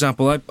 For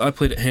example, I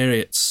played at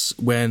Heriots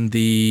when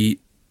the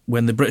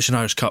British and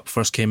Irish Cup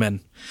first came in,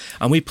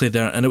 and we played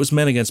there, and it was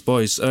men against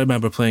boys. I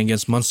remember playing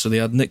against Munster. They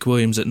had Nick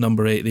Williams at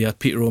number 8, they had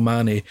Peter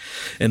O'Mahony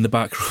in the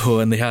back row,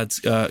 and they had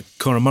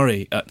Conor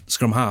Murray at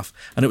scrum half,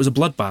 and it was a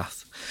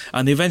bloodbath.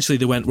 And eventually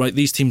they went, right,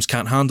 these teams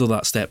can't handle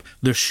that step.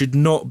 There should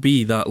not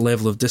be that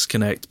level of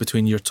disconnect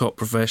between your top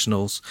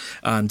professionals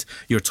and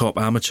your top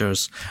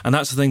amateurs. And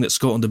that's the thing that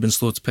Scotland have been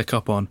slow to pick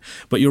up on.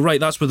 But you're right,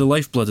 that's where the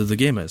lifeblood of the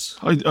game is.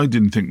 I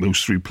didn't think those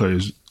three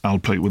players Al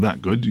played were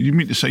that good. You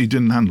mean to say you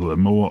didn't handle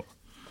them, or what?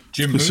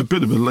 It's a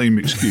bit of a lame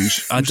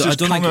excuse. I don't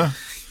think...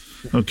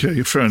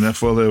 Okay, fair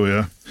enough. Well, there we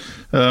are.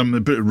 A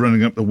bit of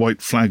running up the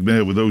white flag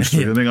there with those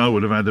three. I think I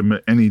would have had them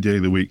any day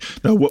of the week.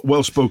 Now,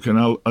 well spoken.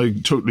 I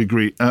totally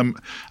agree.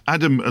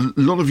 Adam, a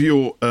lot of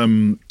your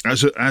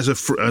as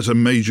a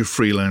major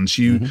freelance,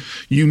 you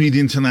need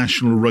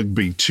international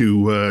rugby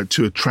to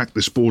attract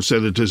the sports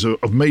editors of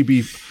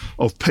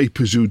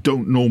papers who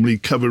don't normally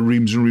cover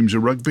reams and reams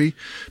of rugby.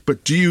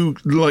 But do you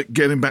like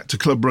getting back to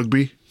club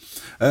rugby?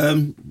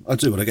 I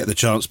do when I get the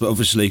chance, but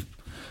obviously,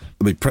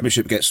 I mean,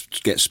 Premiership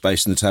gets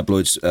space in the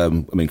tabloids. I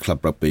mean,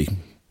 club rugby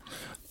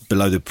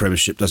below the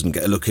Premiership doesn't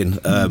get a look in,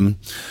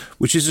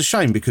 which is a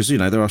shame, because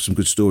there are some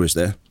good stories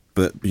there.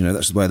 But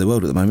that's the way of the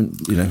world at the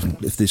moment.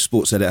 If the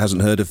sports editor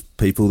hasn't heard of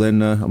people,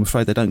 then I'm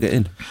afraid they don't get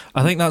in.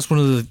 I think that's one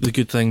of the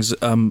good things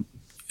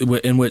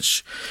in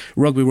which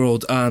Rugby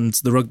World and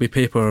the rugby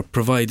paper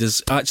provide,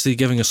 is actually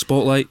giving a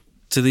spotlight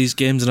to these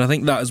games. And I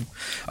think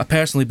I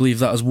personally believe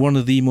that is one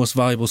of the most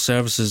valuable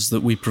services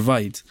that we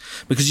provide,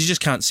 because you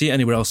just can't see it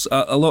anywhere else.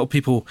 A lot of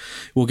people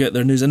will get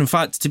their news, and in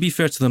fact, to be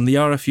fair to them, the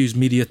RFU's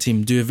media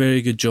team do a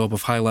very good job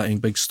of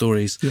highlighting big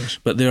stories, yes,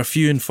 but they're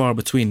few and far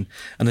between.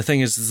 And the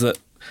thing is that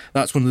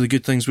that's one of the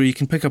good things, where you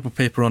can pick up a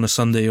paper on a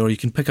Sunday, or you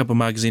can pick up a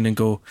magazine and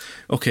go,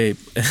 okay,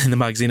 in the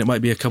magazine it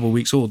might be a couple of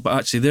weeks old, but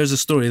actually there's a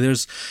story,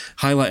 there's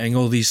highlighting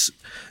all these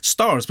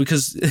stars,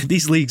 because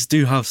these leagues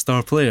do have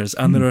star players,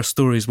 and there are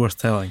stories worth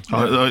telling.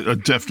 I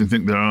definitely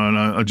think there are, and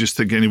I just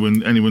think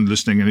anyone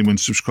listening, anyone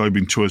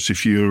subscribing to us,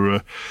 if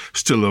you're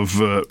still of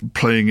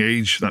playing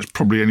age, that's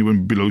probably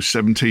anyone below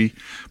 70,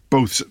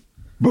 both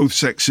both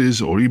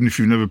sexes, or even if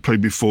you've never played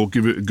before,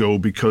 give it a go,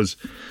 because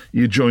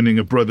you're joining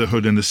a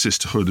brotherhood and a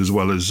sisterhood as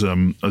well as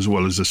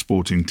a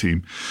sporting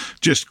team.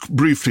 Just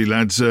briefly,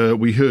 lads,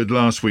 we heard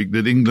last week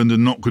that England are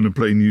not going to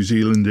play New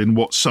Zealand in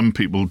what some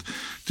people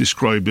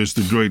described as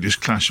the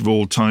greatest clash of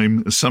all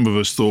time. Some of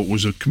us thought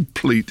was a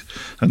complete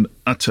and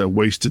utter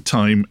waste of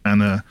time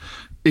and a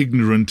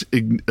ignorant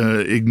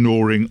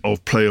ignoring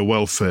of player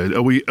welfare.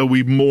 Are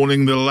we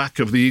mourning the lack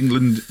of the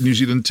England-New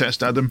Zealand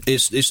test, Adam?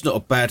 It's not a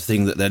bad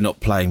thing that they're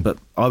not playing, but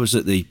I was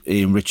at the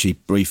Ian Ritchie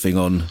briefing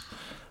on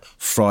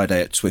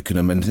Friday at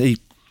Twickenham, and he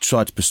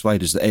tried to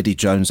persuade us that Eddie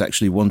Jones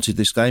actually wanted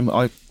this game.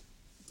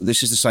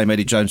 This is the same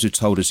Eddie Jones who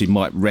told us he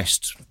might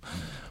rest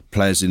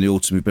players in the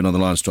autumn who've been on the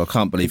Lions tour. I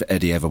can't believe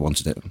Eddie ever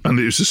wanted it. And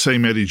it was the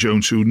same Eddie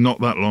Jones who not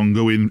that long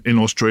ago in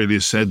Australia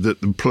said that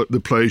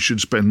the players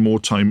should spend more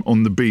time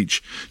on the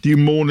beach. Do you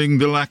mourning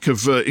the lack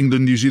of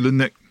England-New Zealand,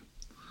 Nick?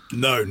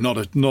 No, not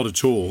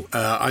at all.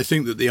 I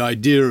think that the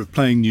idea of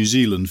playing New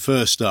Zealand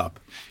first up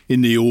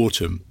in the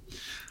autumn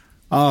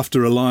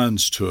after a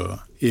Lions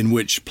tour in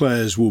which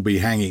players will be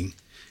hanging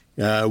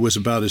was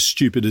about as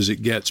stupid as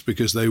it gets,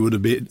 because they would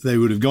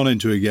have gone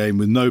into a game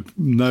with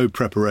no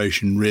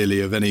preparation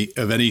really of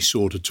any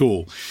sort at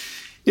all.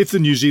 If the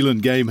New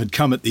Zealand game had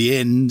come at the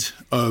end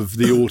of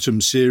the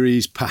autumn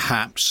series,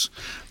 perhaps.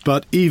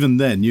 But even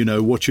then,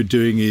 what you're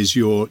doing is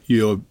you're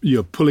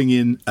pulling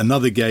in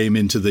another game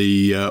into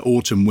the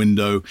autumn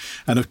window,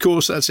 and of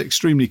course that's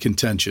extremely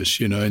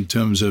contentious, in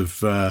terms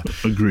of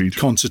agreed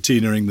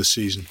concertinaing the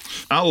season.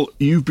 Al,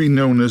 you've been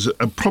known as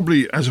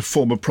probably as a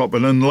former prop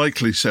and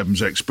unlikely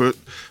sevens expert,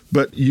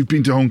 but you've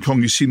been to Hong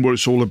Kong, you've seen what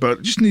it's all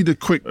about. Just need a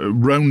quick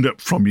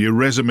roundup from you,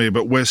 resume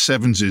about where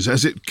sevens is.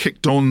 Has it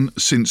kicked on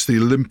since the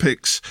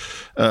Olympics?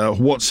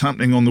 What's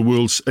happening on the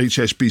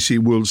HSBC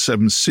World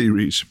Sevens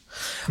Series?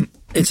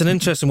 It's an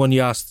interesting one.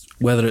 You asked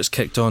whether it's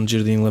kicked on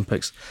during the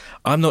Olympics.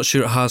 I'm not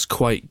sure it has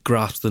quite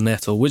grasped the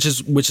nettle, which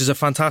is a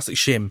fantastic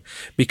shame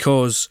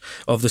because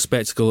of the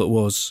spectacle it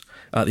was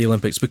at the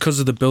Olympics. Because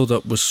of the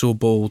build-up was so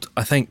bold,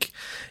 I think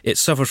it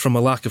suffered from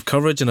a lack of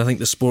coverage, and I think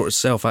the sport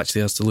itself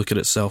actually has to look at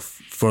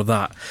itself for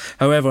that.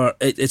 However,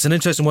 it's an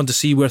interesting one to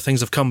see where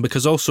things have come,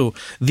 because also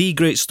the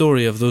great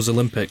story of those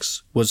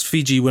Olympics was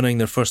Fiji winning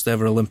their first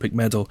ever Olympic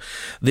medal.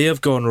 They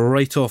have gone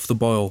right off the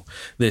boil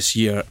this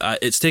year.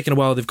 It's taken a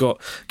while. They've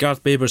got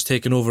Gareth Baber's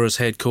taken over as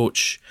head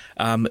coach.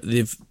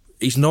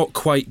 He's not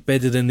quite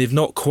bedded in. They've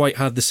not quite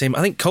had the same.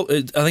 I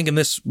think in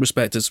this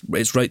respect,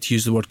 it's right to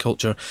use the word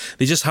culture.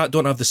 They just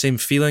don't have the same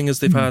feeling as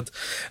they've had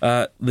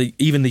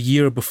even the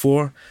year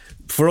before.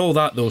 For all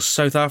that, though,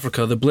 South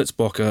Africa, the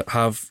Blitzbokke,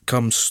 have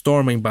come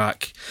storming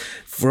back.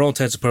 For all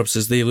intents and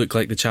purposes, they look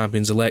like the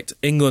champions-elect.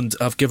 England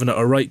have given it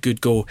a right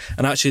good go.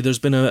 And actually, there's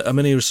been a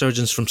mini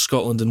resurgence from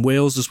Scotland and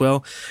Wales as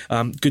well.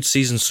 Good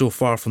season so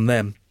far from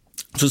them.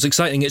 So it's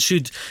exciting. It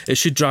should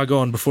drag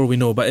on before we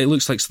know, but it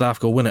looks like South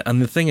Africa will win it.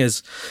 And the thing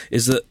is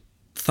that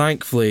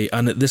thankfully,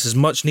 and this is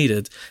much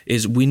needed,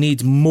 is we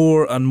need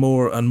more and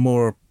more and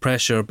more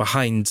pressure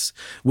behind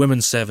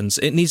women's sevens.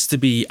 It needs to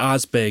be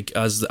as big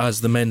as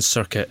the men's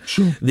circuit.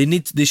 Sure.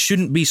 They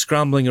shouldn't be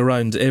scrambling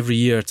around every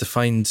year to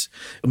find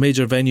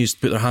major venues to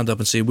put their hand up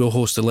and say we'll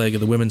host a leg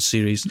of the women's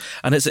series.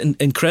 And it's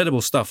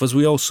incredible stuff, as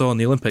we all saw in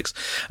the Olympics.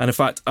 And in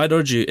fact, I'd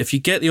urge you, if you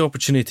get the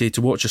opportunity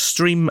to watch a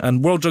stream,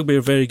 and World Rugby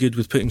are very good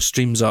with putting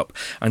streams up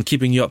and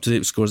keeping you up to date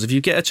with scores, if you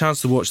get a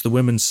chance to watch the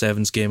women's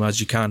sevens game as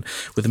you can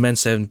with the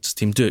men's sevens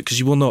team, do it, because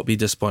you will not be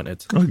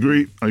disappointed. I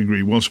agree.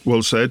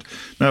 Well said.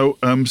 Now,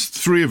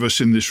 three of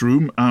us in this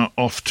room are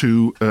off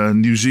to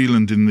New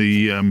Zealand in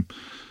the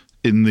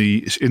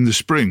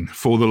spring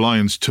for the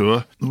Lions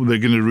tour. They're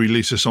going to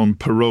release us on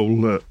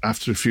parole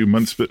after a few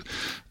months. But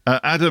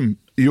Adam,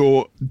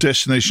 your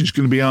destination is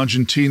going to be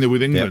Argentina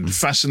with England. Yep.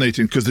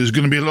 Fascinating, because there's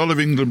going to be a lot of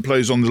England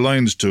players on the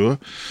Lions tour.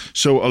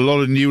 So a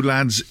lot of new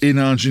lads in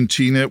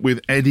Argentina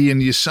with Eddie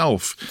and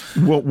yourself.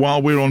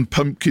 While we're on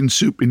pumpkin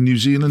soup in New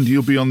Zealand,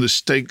 you'll be on the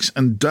steaks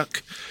and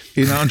duck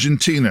in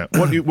Argentina.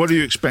 What are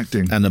you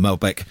expecting? And the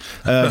Malbec.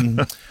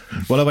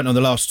 Well, I went on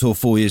the last tour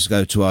 4 years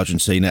ago to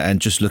Argentina, and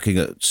just looking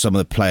at some of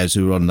the players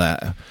who were on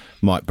that,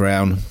 Mike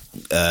Brown,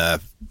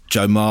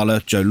 Joe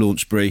Marler, Joe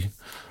Launchbury,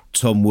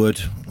 Tom Wood,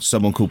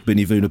 someone called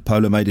Binny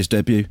Vunipola made his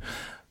debut.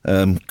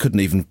 Couldn't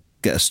even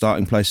get a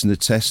starting place in the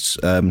tests.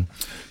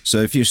 So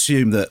if you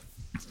assume that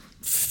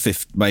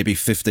maybe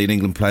 15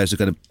 England players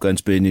are going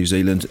to be in New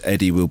Zealand,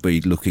 Eddie will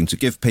be looking to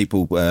give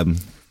people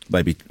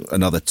maybe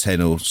another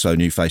 10 or so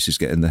new faces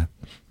get in there.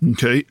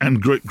 Okay,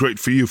 and great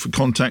for you for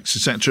contacts,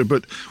 etc.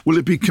 But will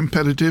it be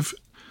competitive?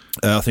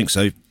 I think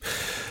so.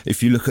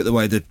 If you look at the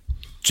way the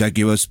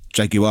Jaguares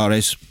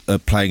are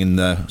playing in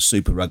the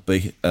Super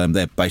Rugby,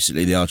 they're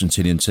basically the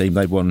Argentinian team.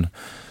 They've won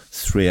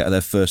 3 out of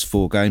their first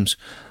 4 games.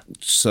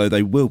 So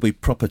they will be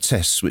proper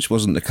tests, which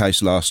wasn't the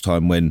case last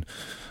time when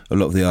a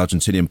lot of the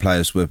Argentinian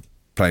players were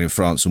playing in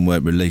France and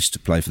weren't released to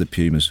play for the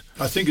Pumas.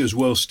 I think as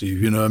well,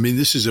 Steve,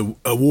 this is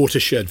a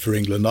watershed for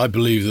England. I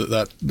believe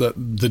that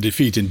the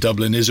defeat in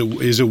Dublin is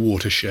a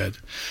watershed,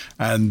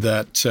 and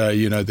that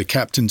the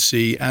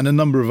captaincy and a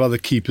number of other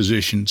key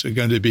positions are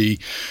going to be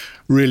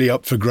really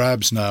up for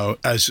grabs now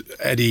as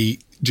Eddie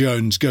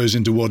Jones goes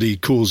into what he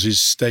calls his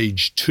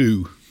stage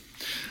 2.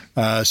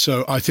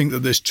 So I think that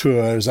this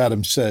tour, as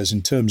Adam says,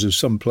 in terms of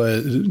some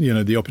players,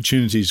 the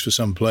opportunities for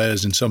some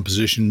players in some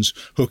positions,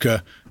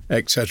 hooker,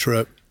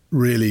 etc.,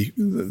 really,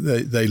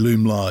 they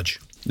loom large.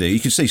 Yeah, you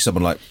can see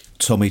someone like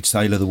Tommy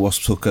Taylor, the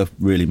Wasps hooker,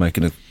 really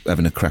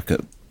having a crack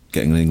at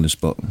getting an England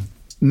spot.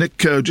 Nick,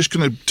 just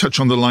going to touch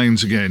on the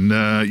Lions again.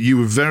 You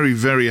were very,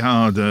 very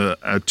hard,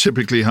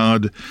 typically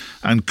hard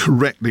and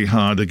correctly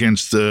hard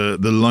against the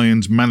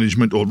Lions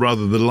management, or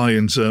rather the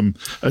Lions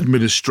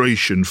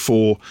administration,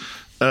 for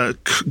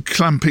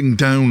clamping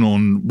down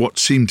on what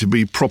seemed to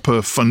be proper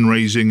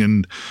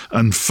fundraising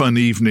and fun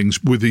evenings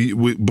by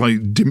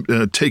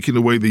taking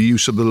away the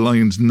use of the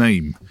Lions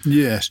name.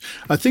 Yes,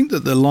 I think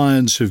that the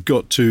Lions have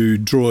got to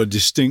draw a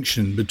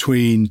distinction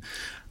between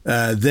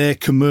their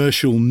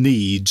commercial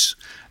needs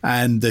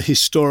and the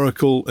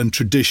historical and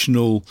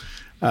traditional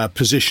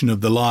position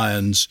of the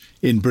Lions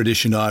in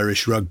British and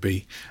Irish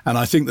rugby. And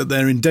I think that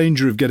they're in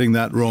danger of getting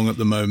that wrong at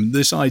the moment.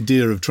 This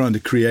idea of trying to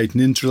create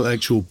an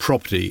intellectual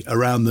property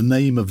around the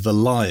name of the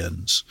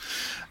Lions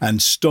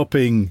and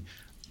stopping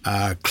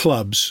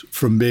clubs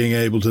from being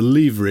able to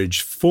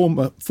leverage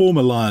former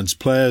Lions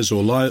players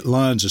or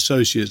Lions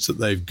associates that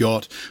they've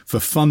got for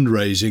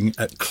fundraising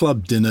at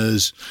club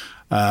dinners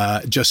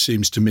just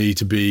seems to me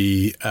to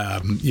be,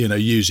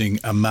 using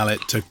a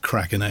mallet to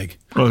crack an egg.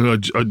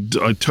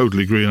 I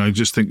totally agree, and I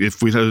just think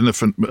if we'd had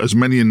as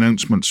many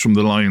announcements from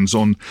the Lions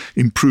on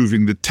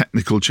improving the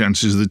technical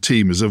chances of the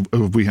team as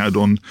we had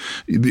on,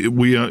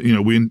 we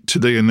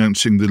today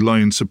announcing the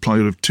Lions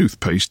supplier of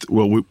toothpaste.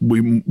 Well,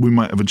 we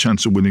might have a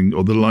chance of winning,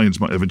 or the Lions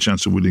might have a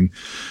chance of winning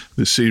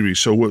the series.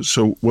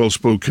 So well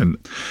spoken.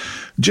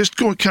 Just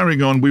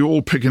carrying on, we're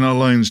all picking our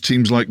Lions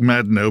teams like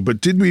mad now, but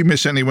did we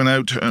miss anyone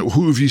out?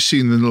 Who have you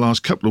seen in the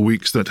last couple of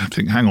weeks that I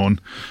think, hang on,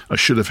 I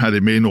should have had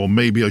him in, or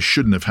maybe I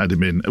shouldn't have had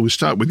him in? We'll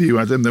start with you,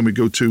 Adam, then we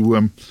go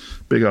to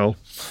Big Al.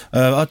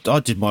 I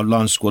did my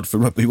Lions squad for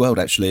Rugby World,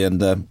 actually,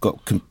 and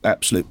got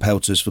absolute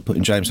pelters for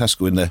putting James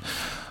Haskell in there.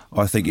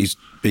 I think he'd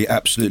be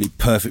absolutely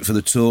perfect for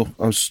the tour.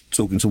 I was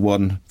talking to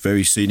one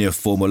very senior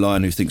former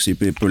Lion who thinks he'd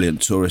be a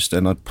brilliant tourist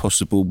and a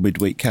possible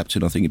midweek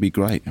captain. I think he'd be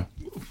great.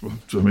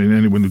 I mean,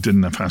 anyone who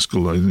didn't have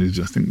Haskell, I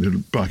think they're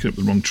backing up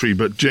the wrong tree.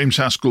 But James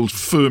Haskell's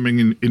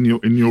firming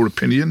in your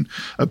opinion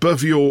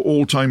above your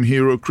all-time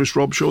hero Chris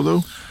Robshaw,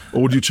 though,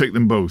 or would you take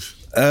them both?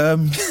 I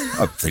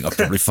think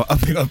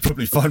I'd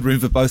probably find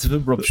room for both of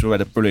them. Robshaw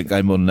had a brilliant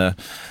game on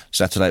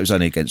Saturday. It was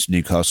only against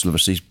Newcastle,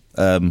 obviously,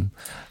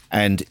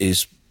 and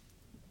is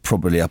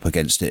probably up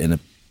against it in a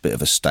bit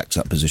of a stacked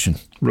up position.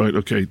 Right,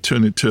 okay.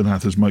 Turn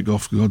Hather's mic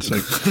off, for God's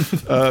sake.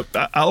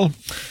 Al?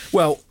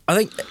 Well, I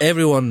think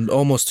everyone,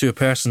 almost to a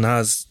person,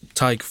 has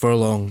Tadhg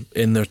Furlong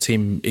in their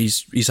team.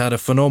 He's had a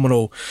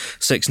phenomenal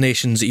Six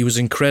Nations. He was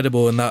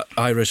incredible in that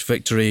Irish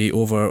victory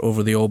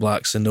over the All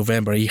Blacks in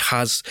November. He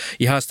has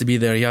to be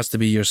there. He has to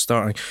be your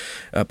starting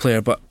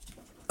player. But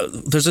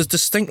there's a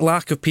distinct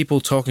lack of people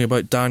talking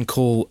about Dan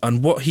Cole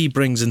and what he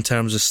brings in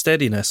terms of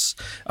steadiness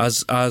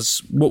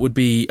as what would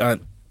be...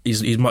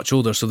 He's much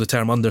older, so the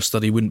term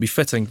understudy wouldn't be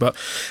fitting, but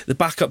the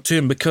backup to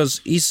him, because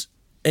he's,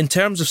 in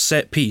terms of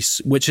set piece,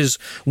 which is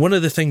one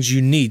of the things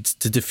you need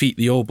to defeat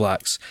the All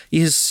Blacks, he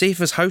is safe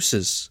as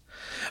houses.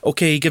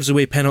 Okay, he gives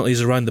away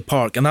penalties around the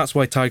park, and that's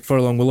why Tadhg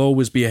Furlong will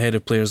always be ahead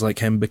of players like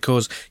him,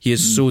 because he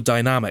is so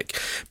dynamic.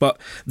 But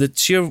the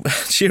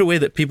sheer way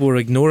that people are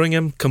ignoring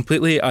him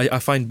completely, I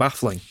find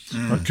baffling.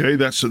 Okay,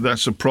 that's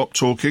a prop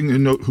talking.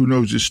 Who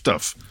knows his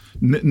stuff?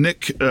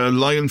 Nick,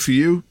 Lion for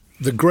you?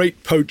 The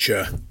great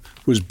poacher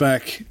was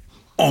back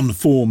on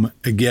form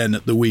again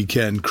at the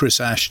weekend,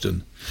 Chris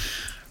Ashton.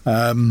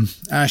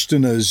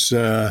 Ashton has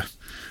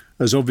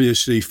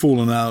obviously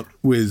fallen out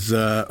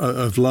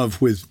of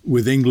love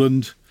with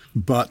England,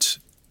 but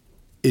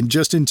in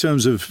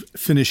terms of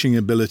finishing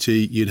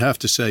ability, you'd have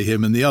to say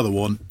him. And the other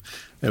one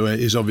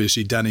is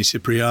obviously Danny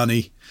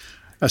Cipriani,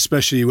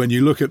 especially when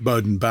you look at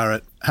Beauden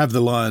Barrett. Have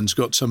the Lions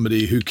got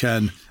somebody who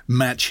can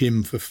match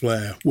him for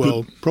flair?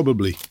 Well,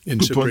 probably in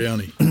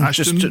Cipriani.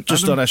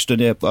 Just on Ashton,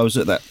 yeah, I was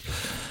at that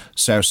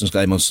Saracens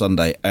game on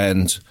Sunday,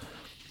 and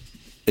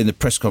in the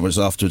press conference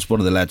afterwards,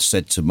 one of the lads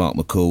said to Mark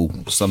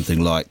McCall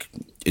something like,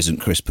 "Isn't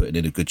Chris putting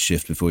in a good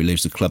shift before he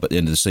leaves the club at the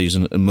end of the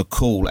season?" And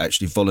McCall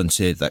actually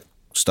volunteered that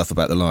stuff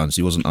about the Lions.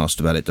 He wasn't asked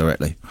about it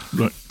directly.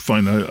 Right,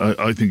 fine.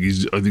 I think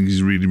he's a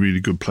really, really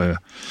good player.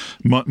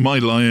 My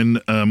Lion,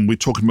 we're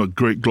talking about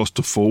great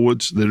Gloucester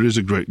forwards. There is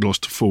a great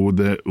Gloucester forward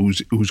there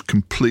who's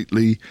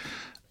completely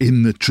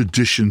in the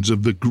traditions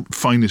of the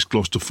finest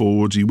Gloucester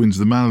forwards. He wins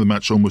the man of the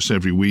match almost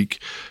every week.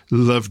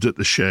 Loved at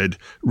the Shed.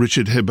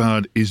 Richard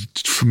Hibbard is,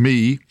 for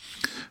me,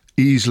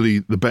 easily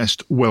the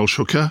best Welsh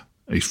hooker.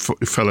 He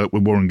fell out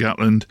with Warren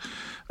Gatland.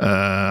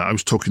 I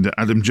was talking to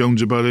Adam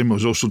Jones about him. I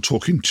was also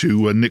talking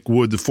to Nick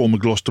Wood, the former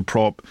Gloucester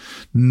prop.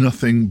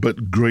 Nothing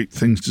but great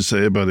things to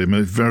say about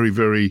him. Very,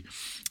 very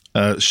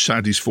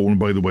sad he's fallen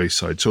by the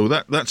wayside. So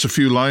that's a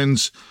few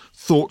Lions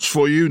thoughts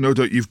for you. No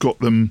doubt you've got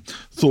them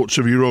thoughts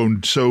of your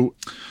own. So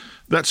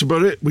that's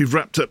about it. We've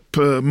wrapped up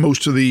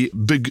most of the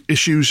big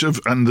issues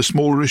and the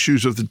smaller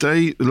issues of the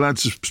day. The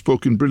lads have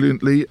spoken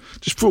brilliantly.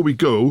 Just before we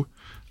go,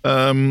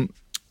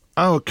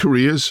 our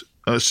careers,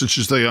 such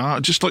as they are,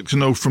 I'd just like to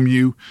know from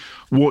you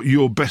what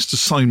your best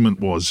assignment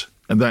was.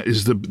 And that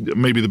is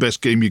maybe the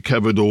best game you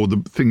covered or the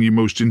thing you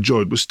most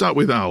enjoyed. We'll start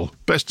with Al.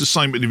 Best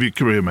assignment of your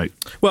career, mate.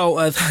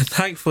 Well,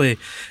 thankfully,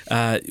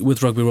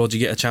 with Rugby World, you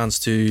get a chance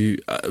to,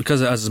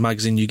 because as a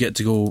magazine, you get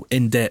to go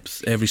in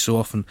depth every so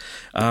often.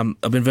 I've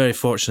been very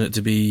fortunate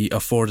to be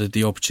afforded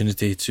the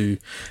opportunity to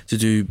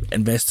do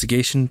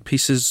investigation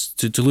pieces,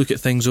 to look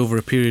at things over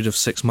a period of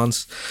 6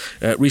 months.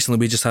 Recently,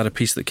 we just had a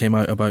piece that came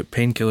out about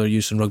painkiller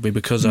use in rugby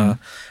because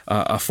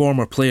a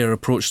former player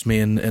approached me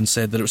and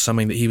said that it was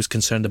something that he was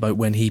concerned about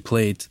when he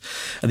played.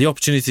 And the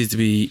opportunity to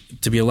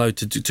be allowed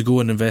to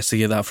go and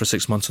investigate that for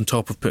 6 months on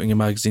top of putting a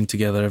magazine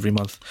together every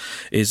month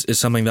is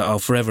something that I'll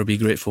forever be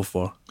grateful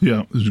for.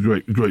 Yeah, it was a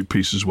great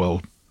piece as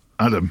well.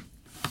 Adam?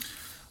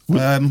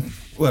 Well,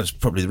 it's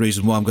probably the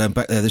reason why I'm going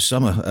back there this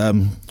summer.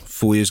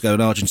 4 years ago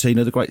in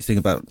Argentina, the great thing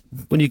about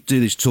when you do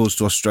these tours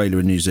to Australia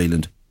and New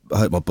Zealand, I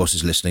hope my boss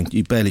is listening,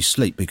 you barely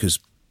sleep because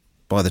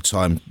by the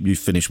time you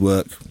finish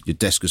work, your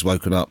desk has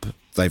woken up,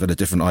 they've had a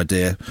different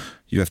idea,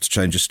 you have to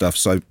change your stuff.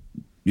 So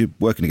you're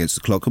working against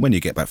the clock, and when you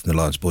get back from the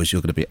Lions, boys,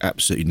 you're going to be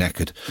absolutely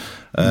knackered.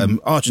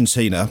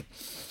 Argentina,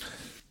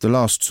 the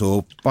last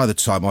tour, by the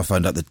time I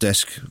phoned up the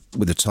desk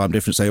with the time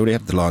difference, they already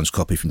had the Lions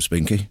copy from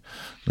Spinky.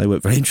 They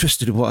weren't very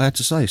interested in what I had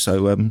to say,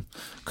 so a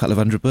couple of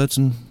 100 birds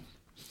and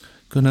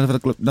got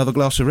another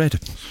glass of red.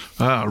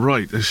 Ah,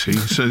 right, I see.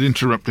 So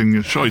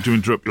sorry to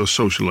interrupt your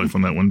social life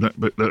on that one,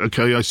 but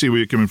okay, I see where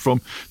you're coming from.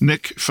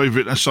 Nick,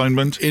 favourite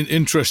assignment?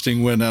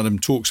 Interesting when Adam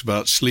talks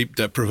about sleep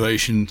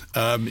deprivation.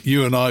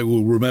 You and I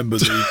will remember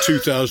the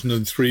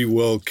 2003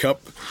 World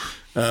Cup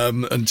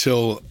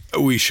until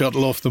we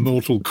shuttle off the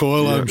mortal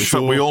coil, I'm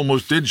sure. We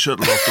almost did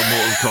shuttle off the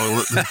mortal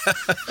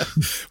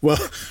coil. Well,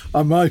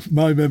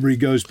 my memory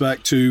goes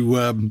back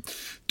to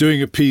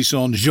doing a piece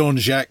on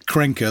Jean-Jacques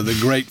Crenca, the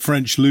great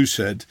French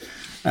loosehead,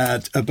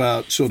 at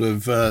about sort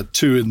of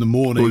 2 in the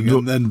morning,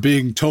 and then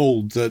being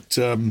told that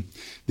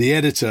the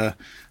editor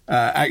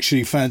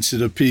actually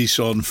fancied a piece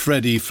on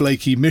Freddie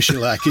Flaky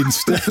Michalak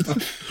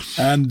instead.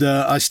 And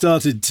I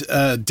started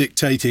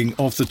dictating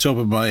off the top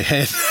of my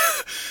head.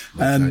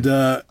 And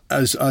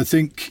as I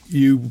think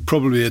you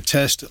probably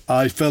attest,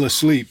 I fell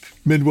asleep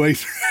midway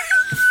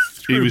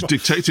through. He was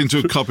dictating to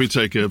a copy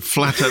taker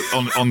flat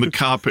out on the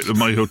carpet of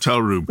my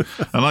hotel room.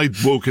 And I'd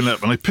woken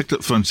up and I picked up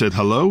the phone and said,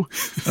 hello.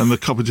 And the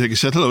copy taker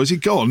said, hello, is he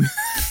gone?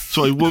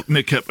 So I woke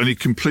Nick up and he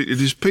completed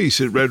his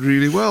piece. It read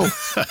really well.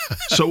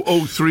 So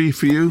 03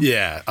 for you?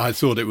 Yeah, I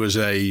thought it was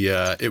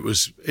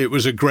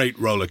a great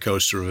roller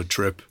coaster of a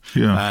trip.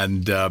 Yeah.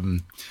 And,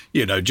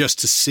 just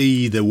to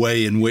see the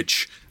way in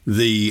which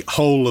the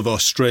whole of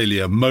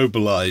Australia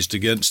mobilised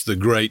against the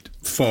great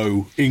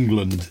foe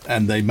England,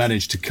 and they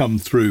managed to come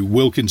through.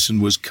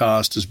 Wilkinson was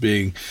cast as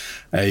being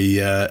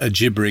a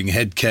gibbering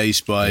head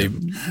case by,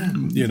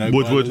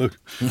 Woodward.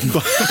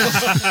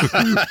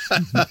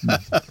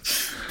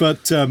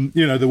 But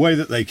the way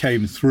that they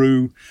came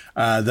through,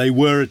 they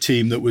were a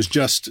team that was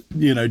just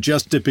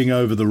dipping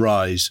over the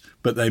rise,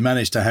 but they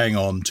managed to hang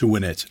on to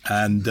win it,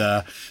 and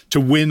to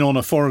win on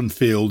a foreign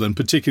field, and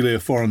particularly a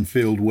foreign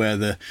field where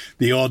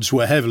the odds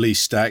were heavily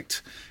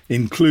stacked,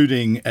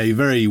 including a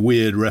very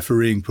weird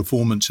refereeing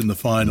performance in the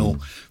final.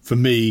 For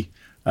me,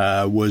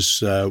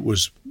 was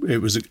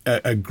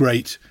a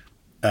great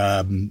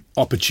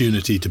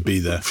opportunity to be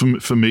there.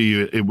 For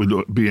me, it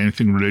would be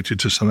anything related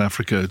to South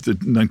Africa. The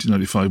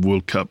 1995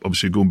 World Cup,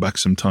 obviously going back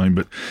some time,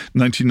 but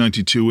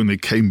 1992 when they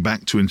came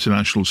back to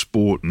international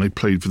sport and they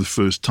played for the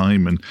first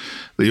time, and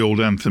the old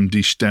anthem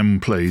Die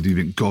Stem played, you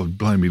think, God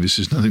blimey, this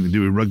has nothing to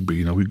do with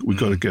rugby. We've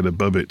got to get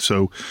above it.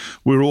 So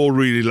we're all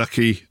really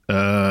lucky. There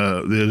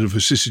are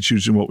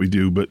vicissitudes in what we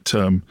do, but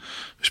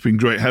it's been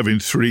great having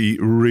 3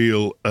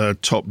 real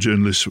top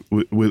journalists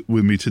with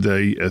me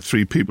today.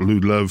 3 people who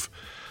love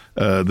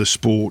the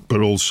sport,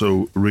 but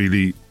also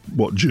really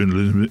what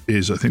journalism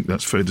is. I think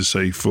that's fair to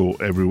say for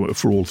everyone,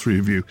 for all 3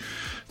 of you.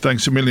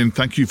 Thanks a million.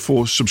 Thank you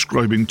for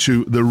subscribing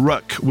to The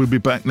Ruck. We'll be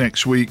back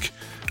next week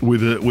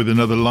with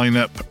another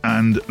lineup,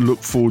 and look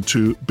forward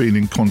to being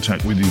in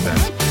contact with you then.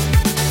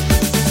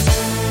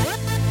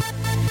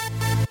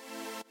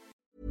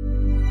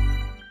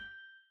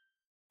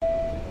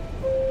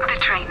 The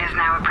train is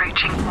now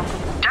approaching.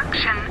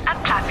 Junction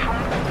at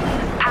platform.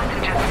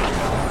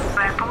 Passengers,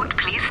 airport,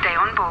 please stay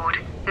on board.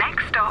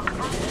 Next stop,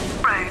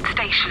 road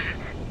station.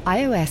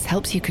 iOS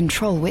helps you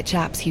control which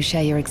apps you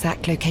share your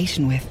exact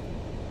location with.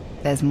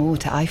 There's more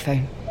to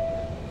iPhone.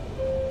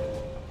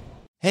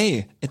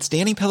 Hey, it's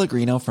Danny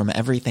Pellegrino from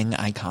Everything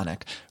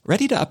Iconic.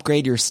 Ready to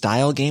upgrade your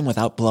style game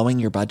without blowing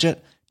your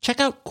budget? Check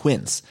out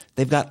Quince.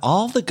 They've got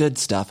all the good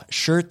stuff,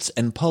 shirts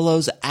and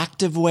polos,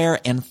 activewear,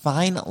 and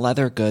fine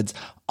leather goods,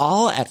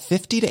 all at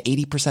 50 to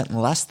 80%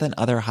 less than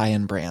other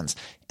high-end brands.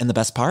 And the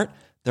best part?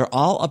 They're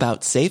all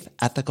about safe,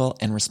 ethical,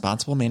 and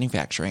responsible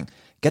manufacturing.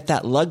 Get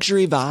that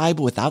luxury vibe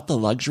without the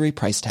luxury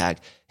price tag.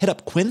 Hit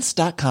up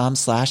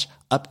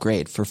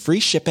quince.com/upgrade for free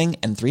shipping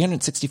and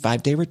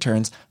 365-day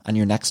returns on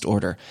your next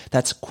order.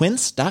 That's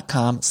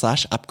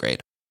quince.com/upgrade.